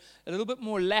 that we're a little bit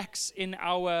more lax in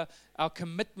our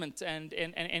commitment and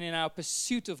in our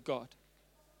pursuit of God.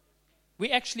 We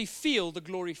actually feel the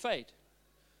glory fade.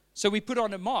 So we put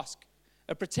on a mask,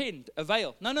 a pretend, a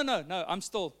veil. No, I'm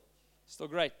still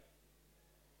great.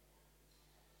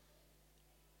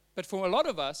 But for a lot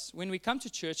of us, when we come to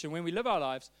church and when we live our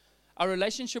lives, our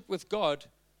relationship with God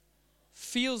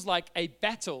feels like a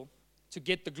battle to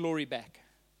get the glory back.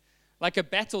 Like a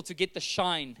battle to get the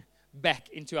shine back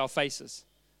into our faces.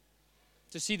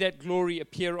 To see that glory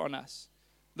appear on us.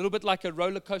 A little bit like a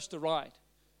roller coaster ride.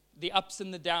 The ups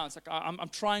and the downs. Like I'm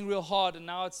trying real hard and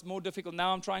now it's more difficult.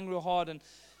 Now I'm trying real hard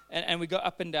and we go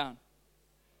up and down.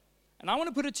 And I want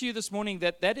to put it to you this morning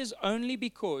that is only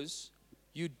because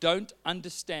you don't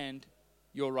understand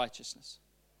your righteousness.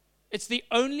 It's the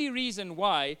only reason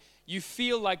why you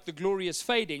feel like the glory is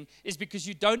fading is because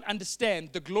you don't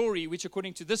understand the glory, which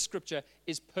according to this scripture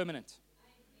is permanent.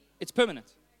 It's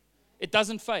permanent. It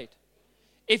doesn't fade.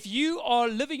 If you are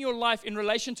living your life in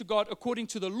relation to God according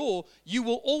to the law, you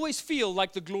will always feel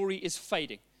like the glory is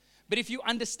fading. But if you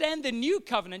understand the new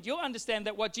covenant, you'll understand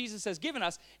that what Jesus has given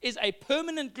us is a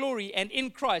permanent glory, and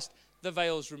in Christ, the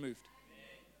veil is removed.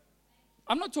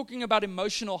 I'm not talking about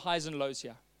emotional highs and lows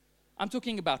here. I'm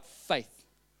talking about faith.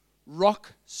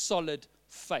 Rock solid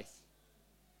faith.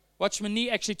 Watchman Nee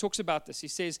actually talks about this. He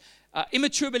says,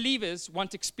 immature believers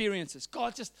want experiences.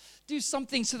 God, just do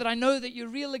something so that I know that you're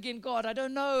real again. God, I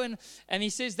don't know. And he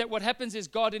says that what happens is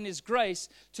God in his grace,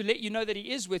 to let you know that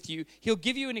he is with you, he'll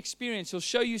give you an experience. He'll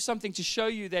show you something to show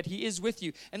you that he is with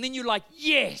you. And then you're like,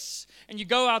 yes. And you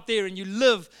go out there and you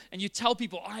live and you tell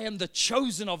people, I am the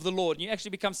chosen of the Lord. And you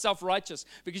actually become self-righteous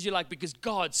because you're like, because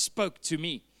God spoke to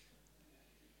me.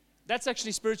 That's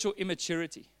actually spiritual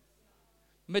immaturity.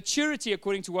 Maturity,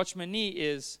 according to Watchman Nee,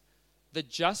 is the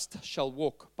just shall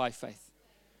walk by faith.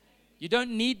 You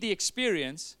don't need the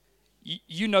experience.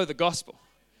 You know the gospel.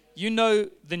 You know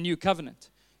the new covenant.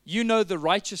 You know the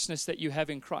righteousness that you have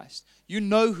in Christ. You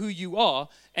know who you are,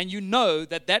 and you know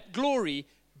that that glory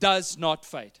does not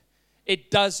fade.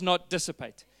 It does not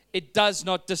dissipate. It does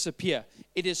not disappear.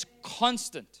 It is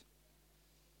constant.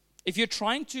 If you're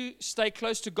trying to stay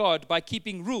close to God by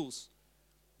keeping rules,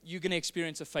 you're going to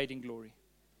experience a fading glory.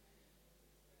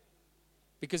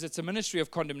 Because it's a ministry of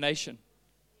condemnation.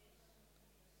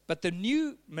 But the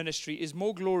new ministry is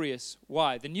more glorious.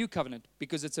 Why? The new covenant,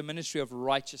 because it's a ministry of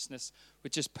righteousness,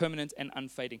 which is permanent and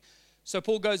unfading. So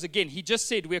Paul goes again. He just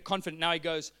said we're confident. Now he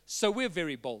goes, so we're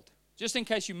very bold. Just in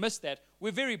case you missed that,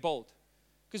 we're very bold.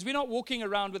 Because we're not walking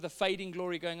around with a fading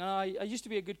glory going, I used to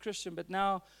be a good Christian, but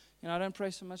now, I don't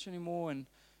pray so much anymore. And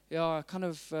I kind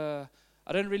of...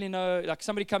 I don't really know, like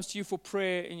somebody comes to you for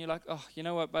prayer and you're like, oh, you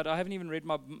know what, but I haven't even read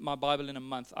my Bible in a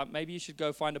month. Maybe you should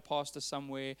go find a pastor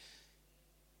somewhere.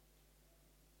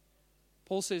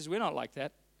 Paul says we're not like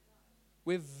that.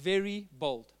 We're very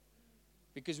bold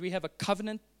because we have a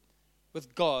covenant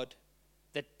with God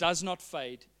that does not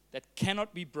fade, that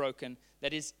cannot be broken,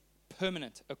 that is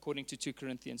permanent according to 2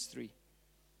 Corinthians 3.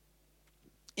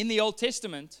 In the Old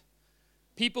Testament,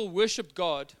 people worshiped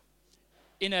God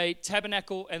in a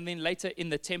tabernacle and then later in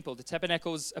the temple. The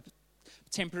tabernacle was a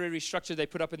temporary structure they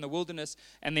put up in the wilderness,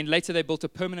 and then later they built a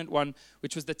permanent one,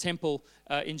 which was the temple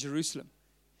in Jerusalem.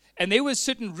 And there were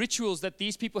certain rituals that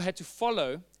these people had to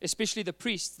follow, especially the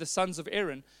priests, the sons of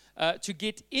Aaron, to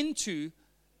get into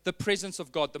the presence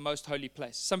of God, the most holy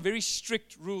place. Some very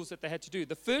strict rules that they had to do.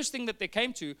 The first thing that they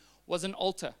came to was an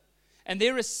altar. And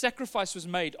there a sacrifice was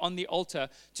made on the altar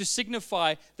to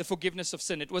signify the forgiveness of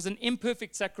sin. It was an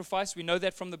imperfect sacrifice. We know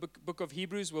that from the book of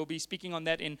Hebrews. We'll be speaking on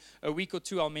that in a week or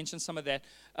two. I'll mention some of that.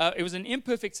 It was an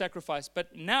imperfect sacrifice.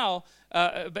 But now,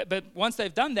 but once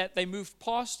they've done that, they moved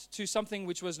past to something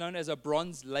which was known as a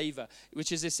bronze laver,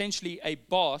 which is essentially a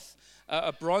bath,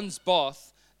 a bronze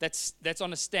bath that's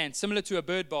on a stand, similar to a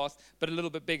bird bath, but a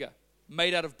little bit bigger,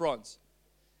 made out of bronze.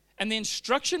 And the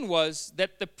instruction was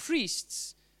that the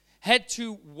priests had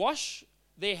to wash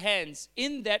their hands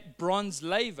in that bronze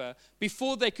laver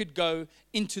before they could go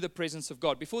into the presence of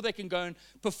God, before they can go and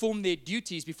perform their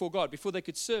duties before God, before they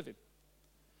could serve Him.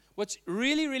 What's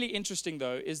really, really interesting,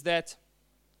 though, is that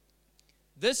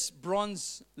this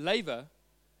bronze laver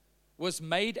was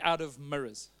made out of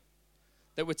mirrors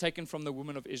that were taken from the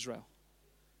women of Israel.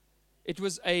 It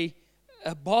was a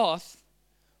bath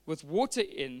with water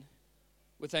in,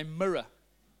 with a mirror,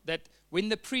 that when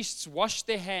the priests washed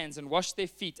their hands and washed their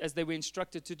feet as they were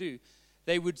instructed to do,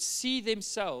 they would see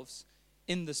themselves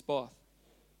in this bath.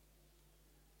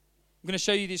 I'm going to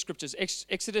show you these scriptures.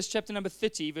 Exodus chapter number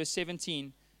 30, verse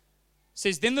 17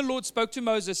 says, "Then the Lord spoke to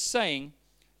Moses, saying,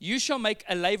 You shall make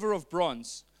a laver of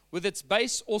bronze, with its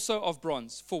base also of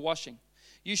bronze, for washing.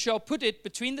 You shall put it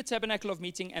between the tabernacle of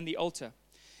meeting and the altar,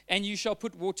 and you shall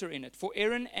put water in it. For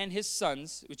Aaron and his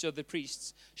sons, which are the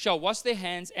priests, shall wash their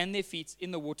hands and their feet in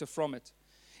the water from it."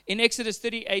 In Exodus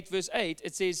 38, verse 8,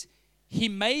 it says, "He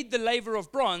made the laver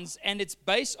of bronze and its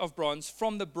base of bronze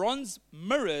from the bronze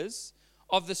mirrors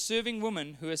of the serving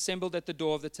women who assembled at the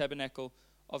door of the tabernacle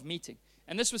of meeting."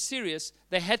 And this was serious.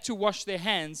 They had to wash their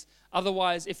hands.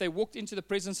 Otherwise, if they walked into the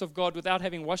presence of God without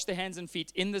having washed their hands and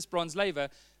feet in this bronze laver,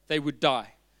 they would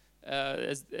die.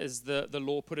 As the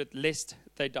law put it, lest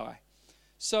they die.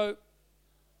 So,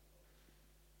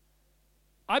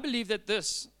 I believe that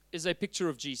this is a picture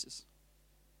of Jesus.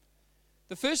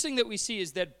 The first thing that we see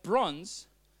is that bronze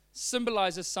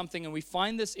symbolizes something, and we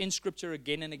find this in Scripture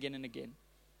again and again and again.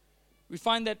 We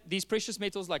find that these precious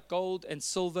metals like gold and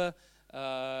silver,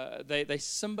 they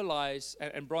symbolize,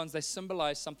 and bronze, they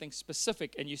symbolize something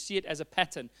specific, and you see it as a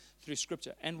pattern through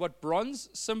Scripture. And what bronze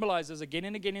symbolizes again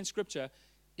and again in Scripture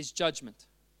is judgment.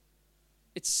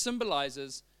 It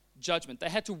symbolizes judgment. They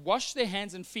had to wash their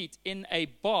hands and feet in a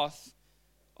bath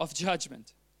of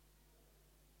judgment.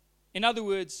 In other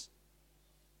words,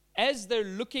 as they're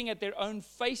looking at their own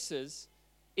faces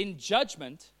in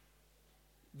judgment,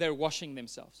 they're washing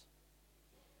themselves.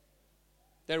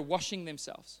 They're washing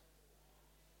themselves.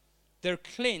 They're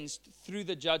cleansed through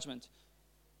the judgment.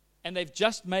 And they've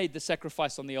just made the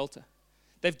sacrifice on the altar.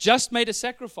 They've just made a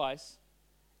sacrifice,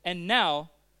 and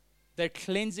now they're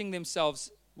cleansing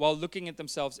themselves while looking at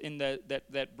themselves in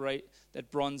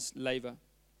that bronze laver.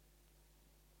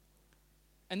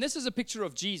 And this is a picture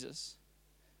of Jesus,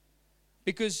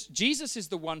 because Jesus is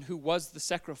the one who was the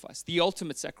sacrifice, the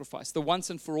ultimate sacrifice, the once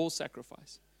and for all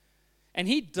sacrifice. And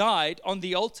He died on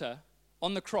the altar,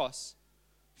 on the cross,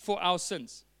 for our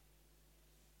sins.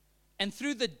 And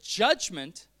through the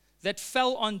judgment that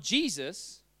fell on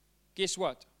Jesus, guess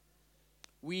what?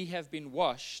 We have been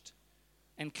washed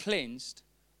and cleansed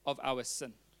of our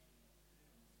sin.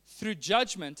 Through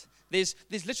judgment,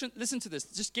 listen to this,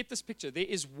 just get this picture. There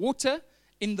is water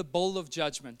in the bowl of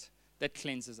judgment that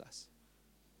cleanses us.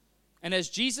 And as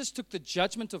Jesus took the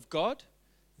judgment of God,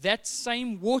 that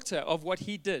same water of what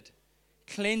He did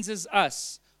cleanses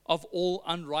us of all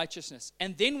unrighteousness.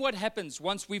 And then what happens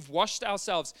once we've washed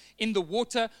ourselves in the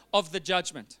water of the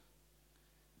judgment?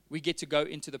 We get to go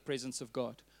into the presence of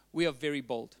God. We are very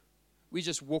bold. We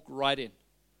just walk right in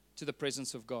to the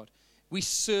presence of God. We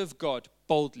serve God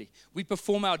boldly. We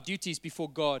perform our duties before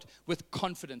God with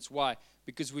confidence. Why?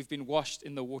 Because we've been washed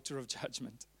in the water of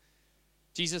judgment.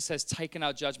 Jesus has taken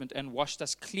our judgment and washed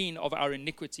us clean of our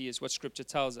iniquity, is what Scripture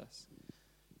tells us.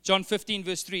 John 15,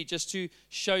 verse 3, just to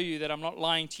show you that I'm not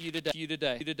lying to you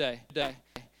today.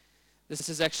 This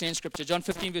is actually in Scripture. John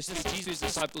 15, verse 3, Jesus'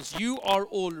 disciples, "You are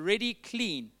already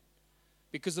clean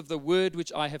because of the word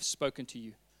which I have spoken to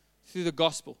you." Through the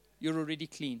gospel, you're already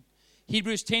clean.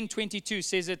 Hebrews 10:22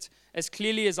 says it as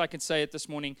clearly as I can say it this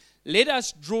morning. "Let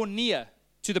us draw near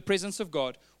to the presence of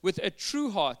God with a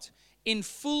true heart in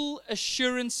full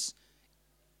assurance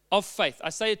of faith."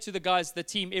 I say it to the guys, the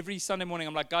team, every Sunday morning.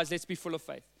 I'm like, guys, let's be full of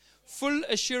faith. Full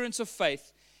assurance of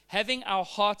faith, having our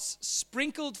hearts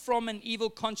sprinkled from an evil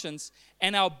conscience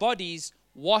and our bodies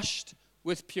washed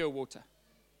with pure water.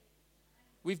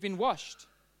 We've been washed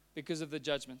because of the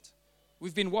judgment.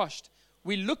 We've been washed.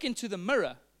 We look into the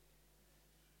mirror,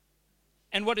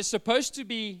 and what is supposed to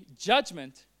be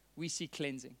judgment, we see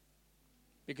cleansing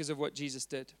because of what Jesus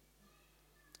did.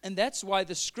 And that's why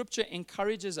the Scripture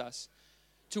encourages us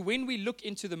to when we look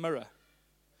into the mirror,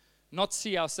 not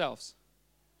see ourselves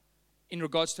in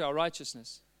regards to our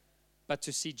righteousness, but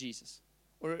to see Jesus.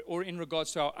 Or in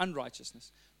regards to our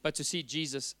unrighteousness, but to see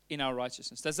Jesus in our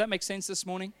righteousness. Does that make sense this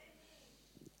morning?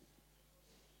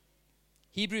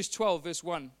 Hebrews 12 verse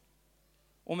 1,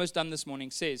 almost done this morning,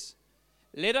 says,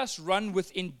 let us run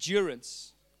with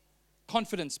endurance,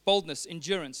 confidence, boldness,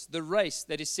 endurance, the race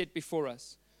that is set before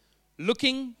us,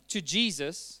 looking to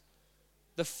Jesus,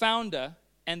 the founder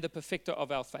and the perfecter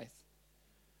of our faith.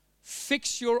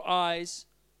 Fix your eyes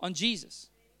on Jesus.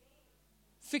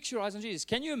 Fix your eyes on Jesus.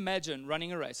 Can you imagine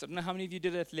running a race? I don't know how many of you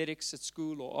did athletics at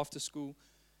school or after school,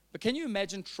 but can you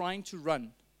imagine trying to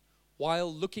run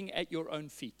while looking at your own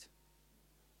feet?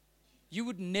 You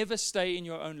would never stay in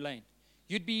your own lane.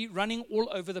 You'd be running all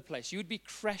over the place. You would be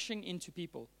crashing into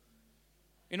people.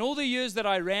 In all the years that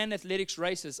I ran athletics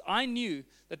races, I knew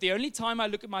that the only time I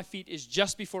look at my feet is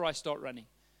just before I start running.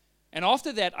 And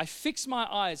after that, I fix my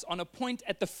eyes on a point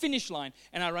at the finish line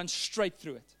and I run straight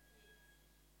through it.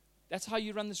 That's how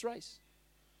you run this race.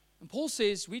 And Paul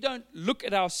says we don't look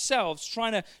at ourselves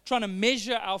trying to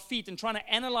measure our feet and trying to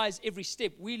analyze every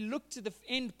step. We look to the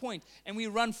end point and we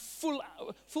run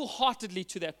full-heartedly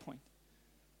to that point.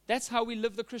 That's how we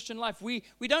live the Christian life. We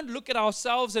don't look at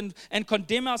ourselves and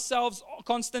condemn ourselves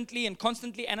constantly and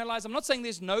constantly analyze. I'm not saying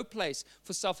there's no place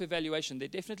for self-evaluation. There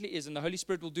definitely is, and the Holy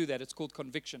Spirit will do that. It's called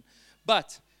conviction.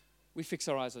 But we fix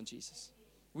our eyes on Jesus.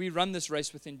 We run this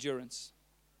race with endurance.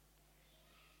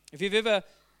 If you've ever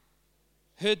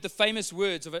heard the famous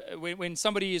words of when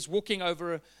somebody is walking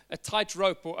over a tight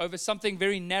rope or over something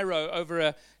very narrow,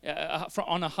 over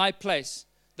on a high place,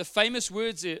 the famous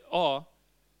words are,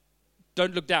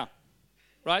 don't look down,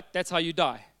 right? That's how you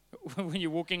die. When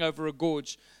you're walking over a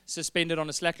gorge suspended on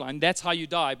a slack line, that's how you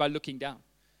die, by looking down.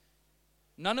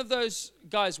 None of those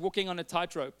guys walking on a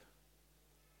tightrope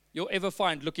you'll ever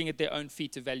find looking at their own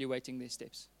feet, evaluating their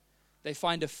steps. They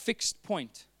find a fixed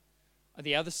point on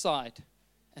the other side,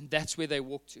 and that's where they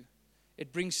walk to.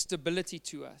 It brings stability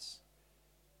to us.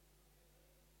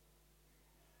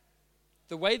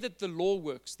 The way that the law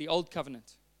works, the old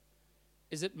covenant,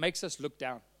 is it makes us look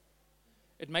down.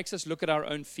 It makes us look at our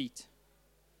own feet.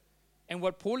 And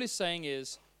what Paul is saying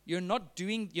is, you're not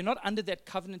under that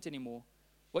covenant anymore.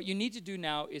 What you need to do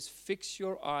now is fix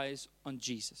your eyes on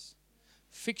Jesus.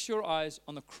 Fix your eyes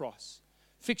on the cross.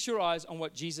 Fix your eyes on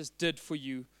what Jesus did for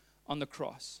you on the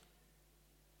cross.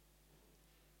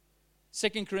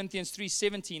 2 Corinthians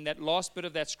 3:17, that last bit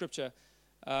of that scripture,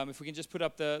 if we can just put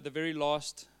up the very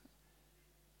last,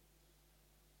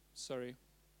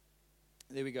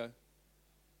 there we go.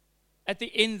 At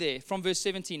the end there, from verse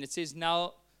 17, it says,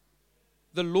 now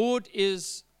the Lord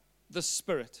is the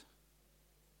Spirit.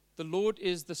 The Lord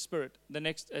is the Spirit.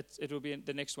 It will be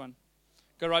the next one.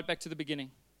 Go right back to the beginning.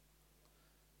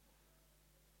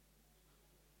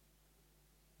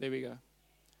 There we go.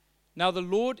 Now the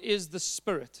Lord is the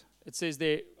Spirit. It says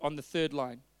there on the third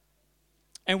line.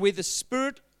 And where the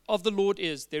Spirit of the Lord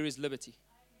is, there is liberty.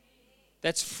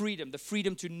 That's freedom, the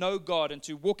freedom to know God and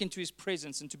to walk into His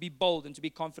presence and to be bold and to be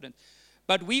confident.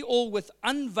 But we all with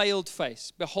unveiled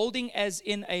face, beholding as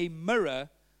in a mirror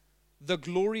the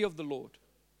glory of the Lord,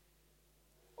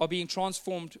 are being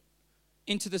transformed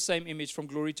into the same image from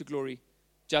glory to glory,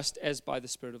 just as by the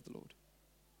Spirit of the Lord.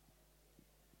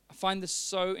 I find this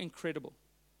so incredible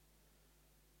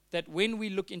that when we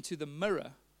look into the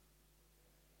mirror,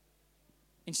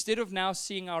 instead of now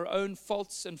seeing our own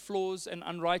faults and flaws and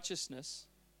unrighteousness,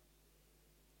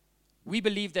 we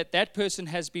believe that that person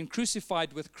has been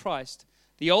crucified with Christ.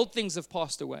 The old things have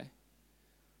passed away.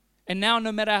 And now,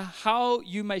 no matter how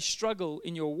you may struggle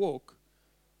in your walk,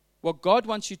 what God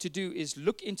wants you to do is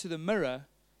look into the mirror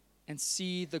and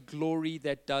see the glory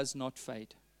that does not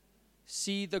fade.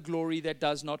 See the glory that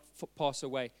does not pass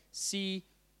away. See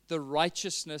the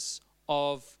righteousness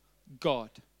of God.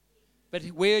 But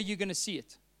where are you going to see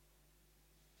it?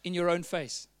 In your own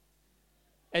face,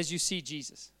 as you see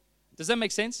Jesus. Does that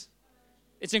make sense?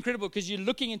 It's incredible because you're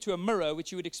looking into a mirror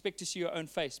which you would expect to see your own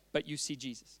face, but you see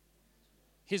Jesus.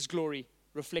 His glory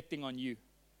reflecting on you.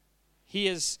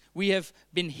 We have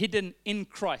been hidden in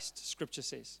Christ, Scripture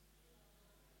says,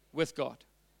 with God.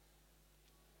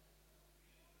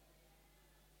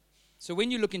 So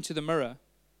when you look into the mirror,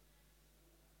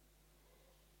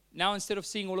 now instead of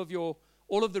seeing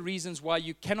all of the reasons why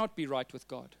you cannot be right with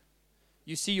God,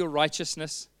 you see your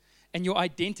righteousness and your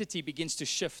identity begins to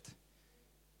shift.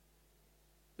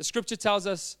 The Scripture tells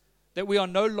us that we are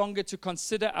no longer to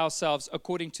consider ourselves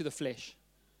according to the flesh.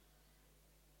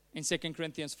 In 2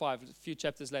 Corinthians 5, a few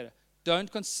chapters later,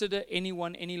 Don't consider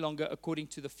anyone any longer according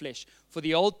to the flesh. For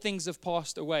the old things have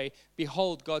passed away.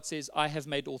 Behold, God says, I have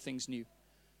made all things new.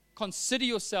 Consider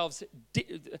yourselves,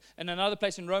 in another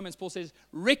place in Romans, Paul says,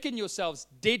 reckon yourselves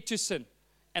dead to sin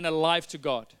and alive to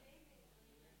God.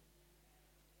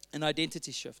 An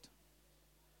identity shift.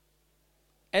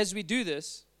 As we do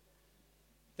this,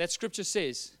 that scripture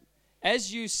says,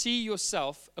 as you see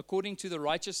yourself according to the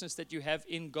righteousness that you have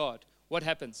in God, what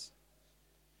happens?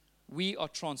 We are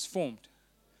transformed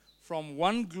from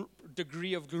one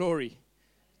degree of glory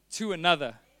to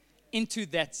another into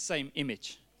that same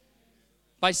image.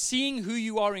 By seeing who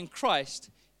you are in Christ,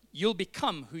 you'll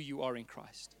become who you are in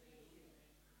Christ.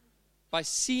 By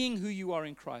seeing who you are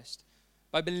in Christ,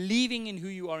 by believing in who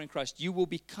you are in Christ, you will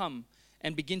become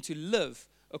and begin to live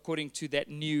according to that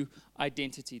new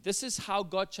identity. This is how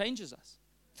God changes us,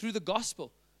 through the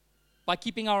gospel, by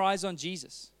keeping our eyes on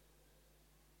Jesus.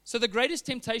 So the greatest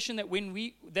temptation that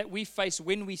we face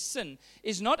when we sin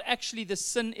is not actually the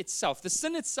sin itself. The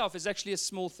sin itself is actually a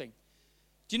small thing.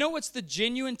 Do you know what's the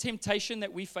genuine temptation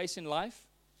that we face in life?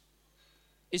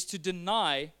 Is to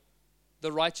deny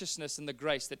the righteousness and the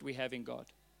grace that we have in God.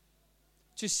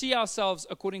 To see ourselves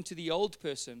according to the old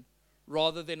person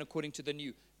rather than according to the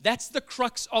new. That's the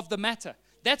crux of the matter.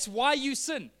 That's why you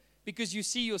sin, because you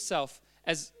see yourself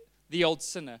as the old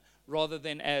sinner rather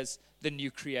than as the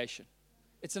new creation.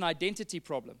 It's an identity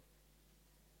problem.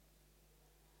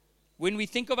 When we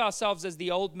think of ourselves as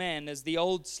the old man, as the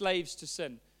old slaves to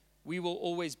sin, we will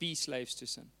always be slaves to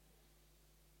sin.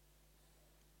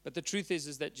 But the truth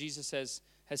is that Jesus has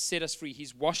set us free.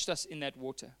 He's washed us in that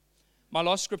water. My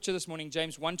last scripture this morning,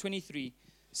 James 1:23,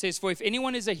 says, for if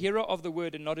anyone is a hearer of the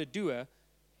word and not a doer,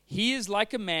 he is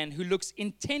like a man who looks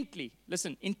intently,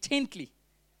 listen, intently,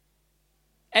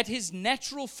 at his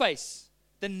natural face.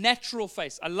 The natural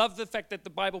face. I love the fact that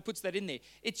the Bible puts that in there.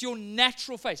 It's your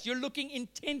natural face. You're looking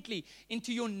intently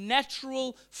into your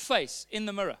natural face in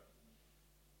the mirror.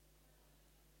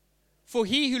 For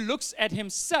he who looks at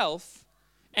himself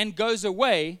and goes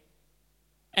away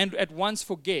and at once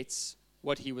forgets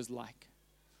what he was like.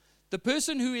 The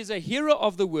person who is a hearer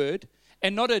of the word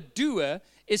and not a doer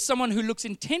is someone who looks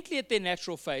intently at their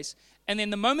natural face and then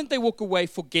the moment they walk away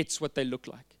forgets what they look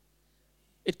like.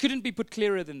 It couldn't be put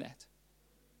clearer than that.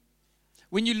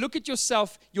 When you look at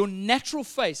yourself, your natural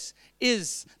face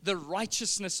is the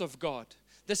righteousness of God,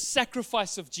 the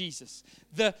sacrifice of Jesus,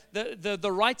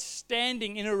 the right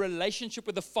standing in a relationship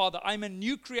with the Father. I'm a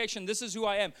new creation. This is who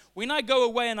I am. When I go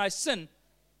away and I sin,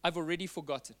 I've already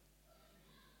forgotten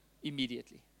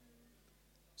immediately.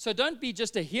 So don't be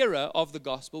just a hearer of the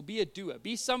gospel. Be a doer.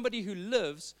 Be somebody who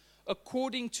lives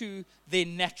according to their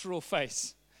natural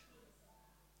face,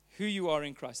 who you are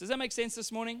in Christ. Does that make sense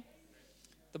this morning?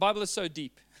 The Bible is so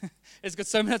deep. It's got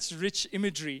so much rich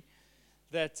imagery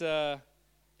that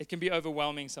it can be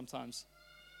overwhelming sometimes.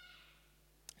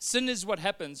 Sin is what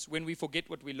happens when we forget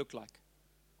what we look like.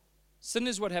 Sin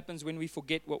is what happens when we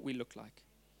forget what we look like.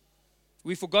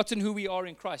 We've forgotten who we are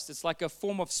in Christ. It's like a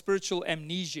form of spiritual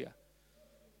amnesia.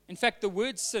 In fact, the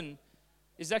word sin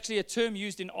is actually a term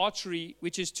used in archery,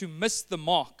 which is to miss the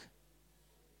mark.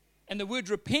 And the word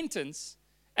repentance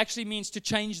actually means to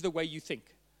change the way you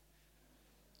think.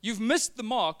 You've missed the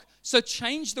mark, so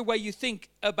change the way you think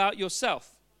about yourself.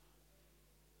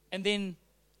 And then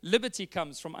liberty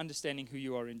comes from understanding who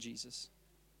you are in Jesus.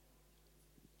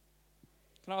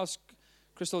 Can I ask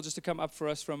Crystal just to come up for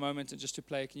us for a moment and just to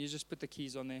play? Can you just put the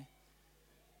keys on there?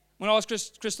 I'm going to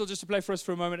ask Crystal just to play for us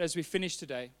for a moment as we finish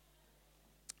today.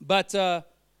 But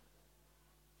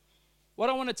what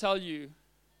I want to tell you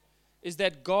is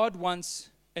that God wants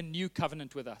a new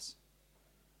covenant with us.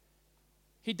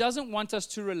 He doesn't want us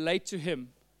to relate to him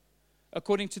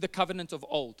according to the covenant of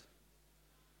old.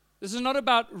 This is not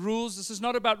about rules. This is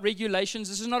not about regulations.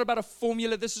 This is not about a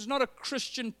formula. This is not a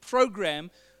Christian program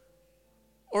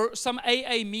or some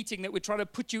AA meeting that we're trying to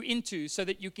put you into so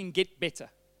that you can get better.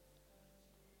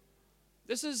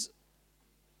 This is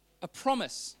a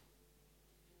promise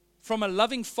from a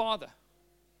loving Father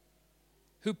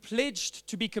who pledged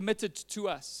to be committed to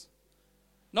us.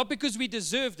 Not because we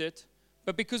deserved it,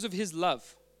 but because of his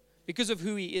love, because of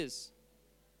who he is.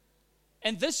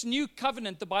 And this new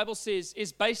covenant, the Bible says,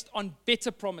 is based on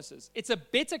better promises. It's a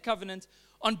better covenant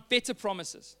on better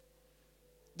promises.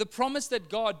 The promise that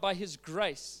God, by his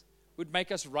grace, would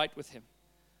make us right with him.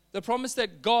 The promise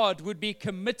that God would be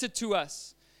committed to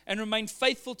us and remain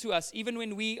faithful to us even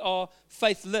when we are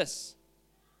faithless.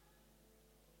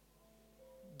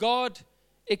 God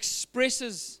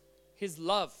expresses his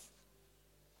love,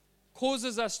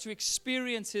 causes us to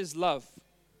experience his love.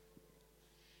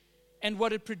 And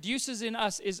what it produces in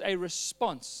us is a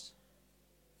response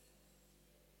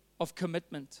of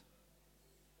commitment.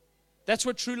 That's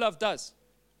what true love does.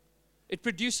 It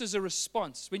produces a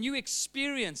response. When you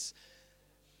experience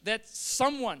that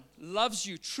someone loves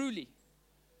you truly,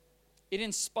 it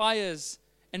inspires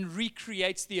and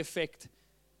recreates the effect,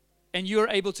 and you're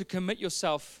able to commit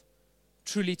yourself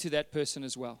truly to that person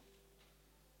as well.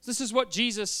 This is what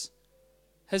Jesus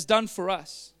has done for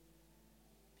us.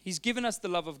 He's given us the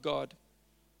love of God.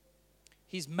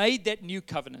 He's made that new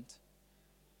covenant,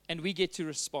 and we get to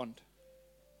respond.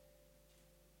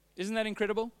 Isn't that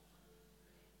incredible?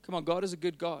 Come on, God is a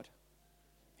good God.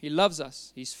 He loves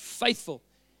us. He's faithful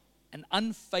and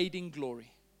unfading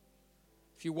glory.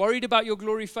 If you're worried about your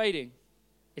glory fading,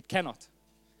 it cannot.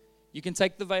 You can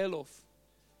take the veil off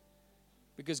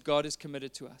because God is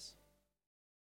committed to us.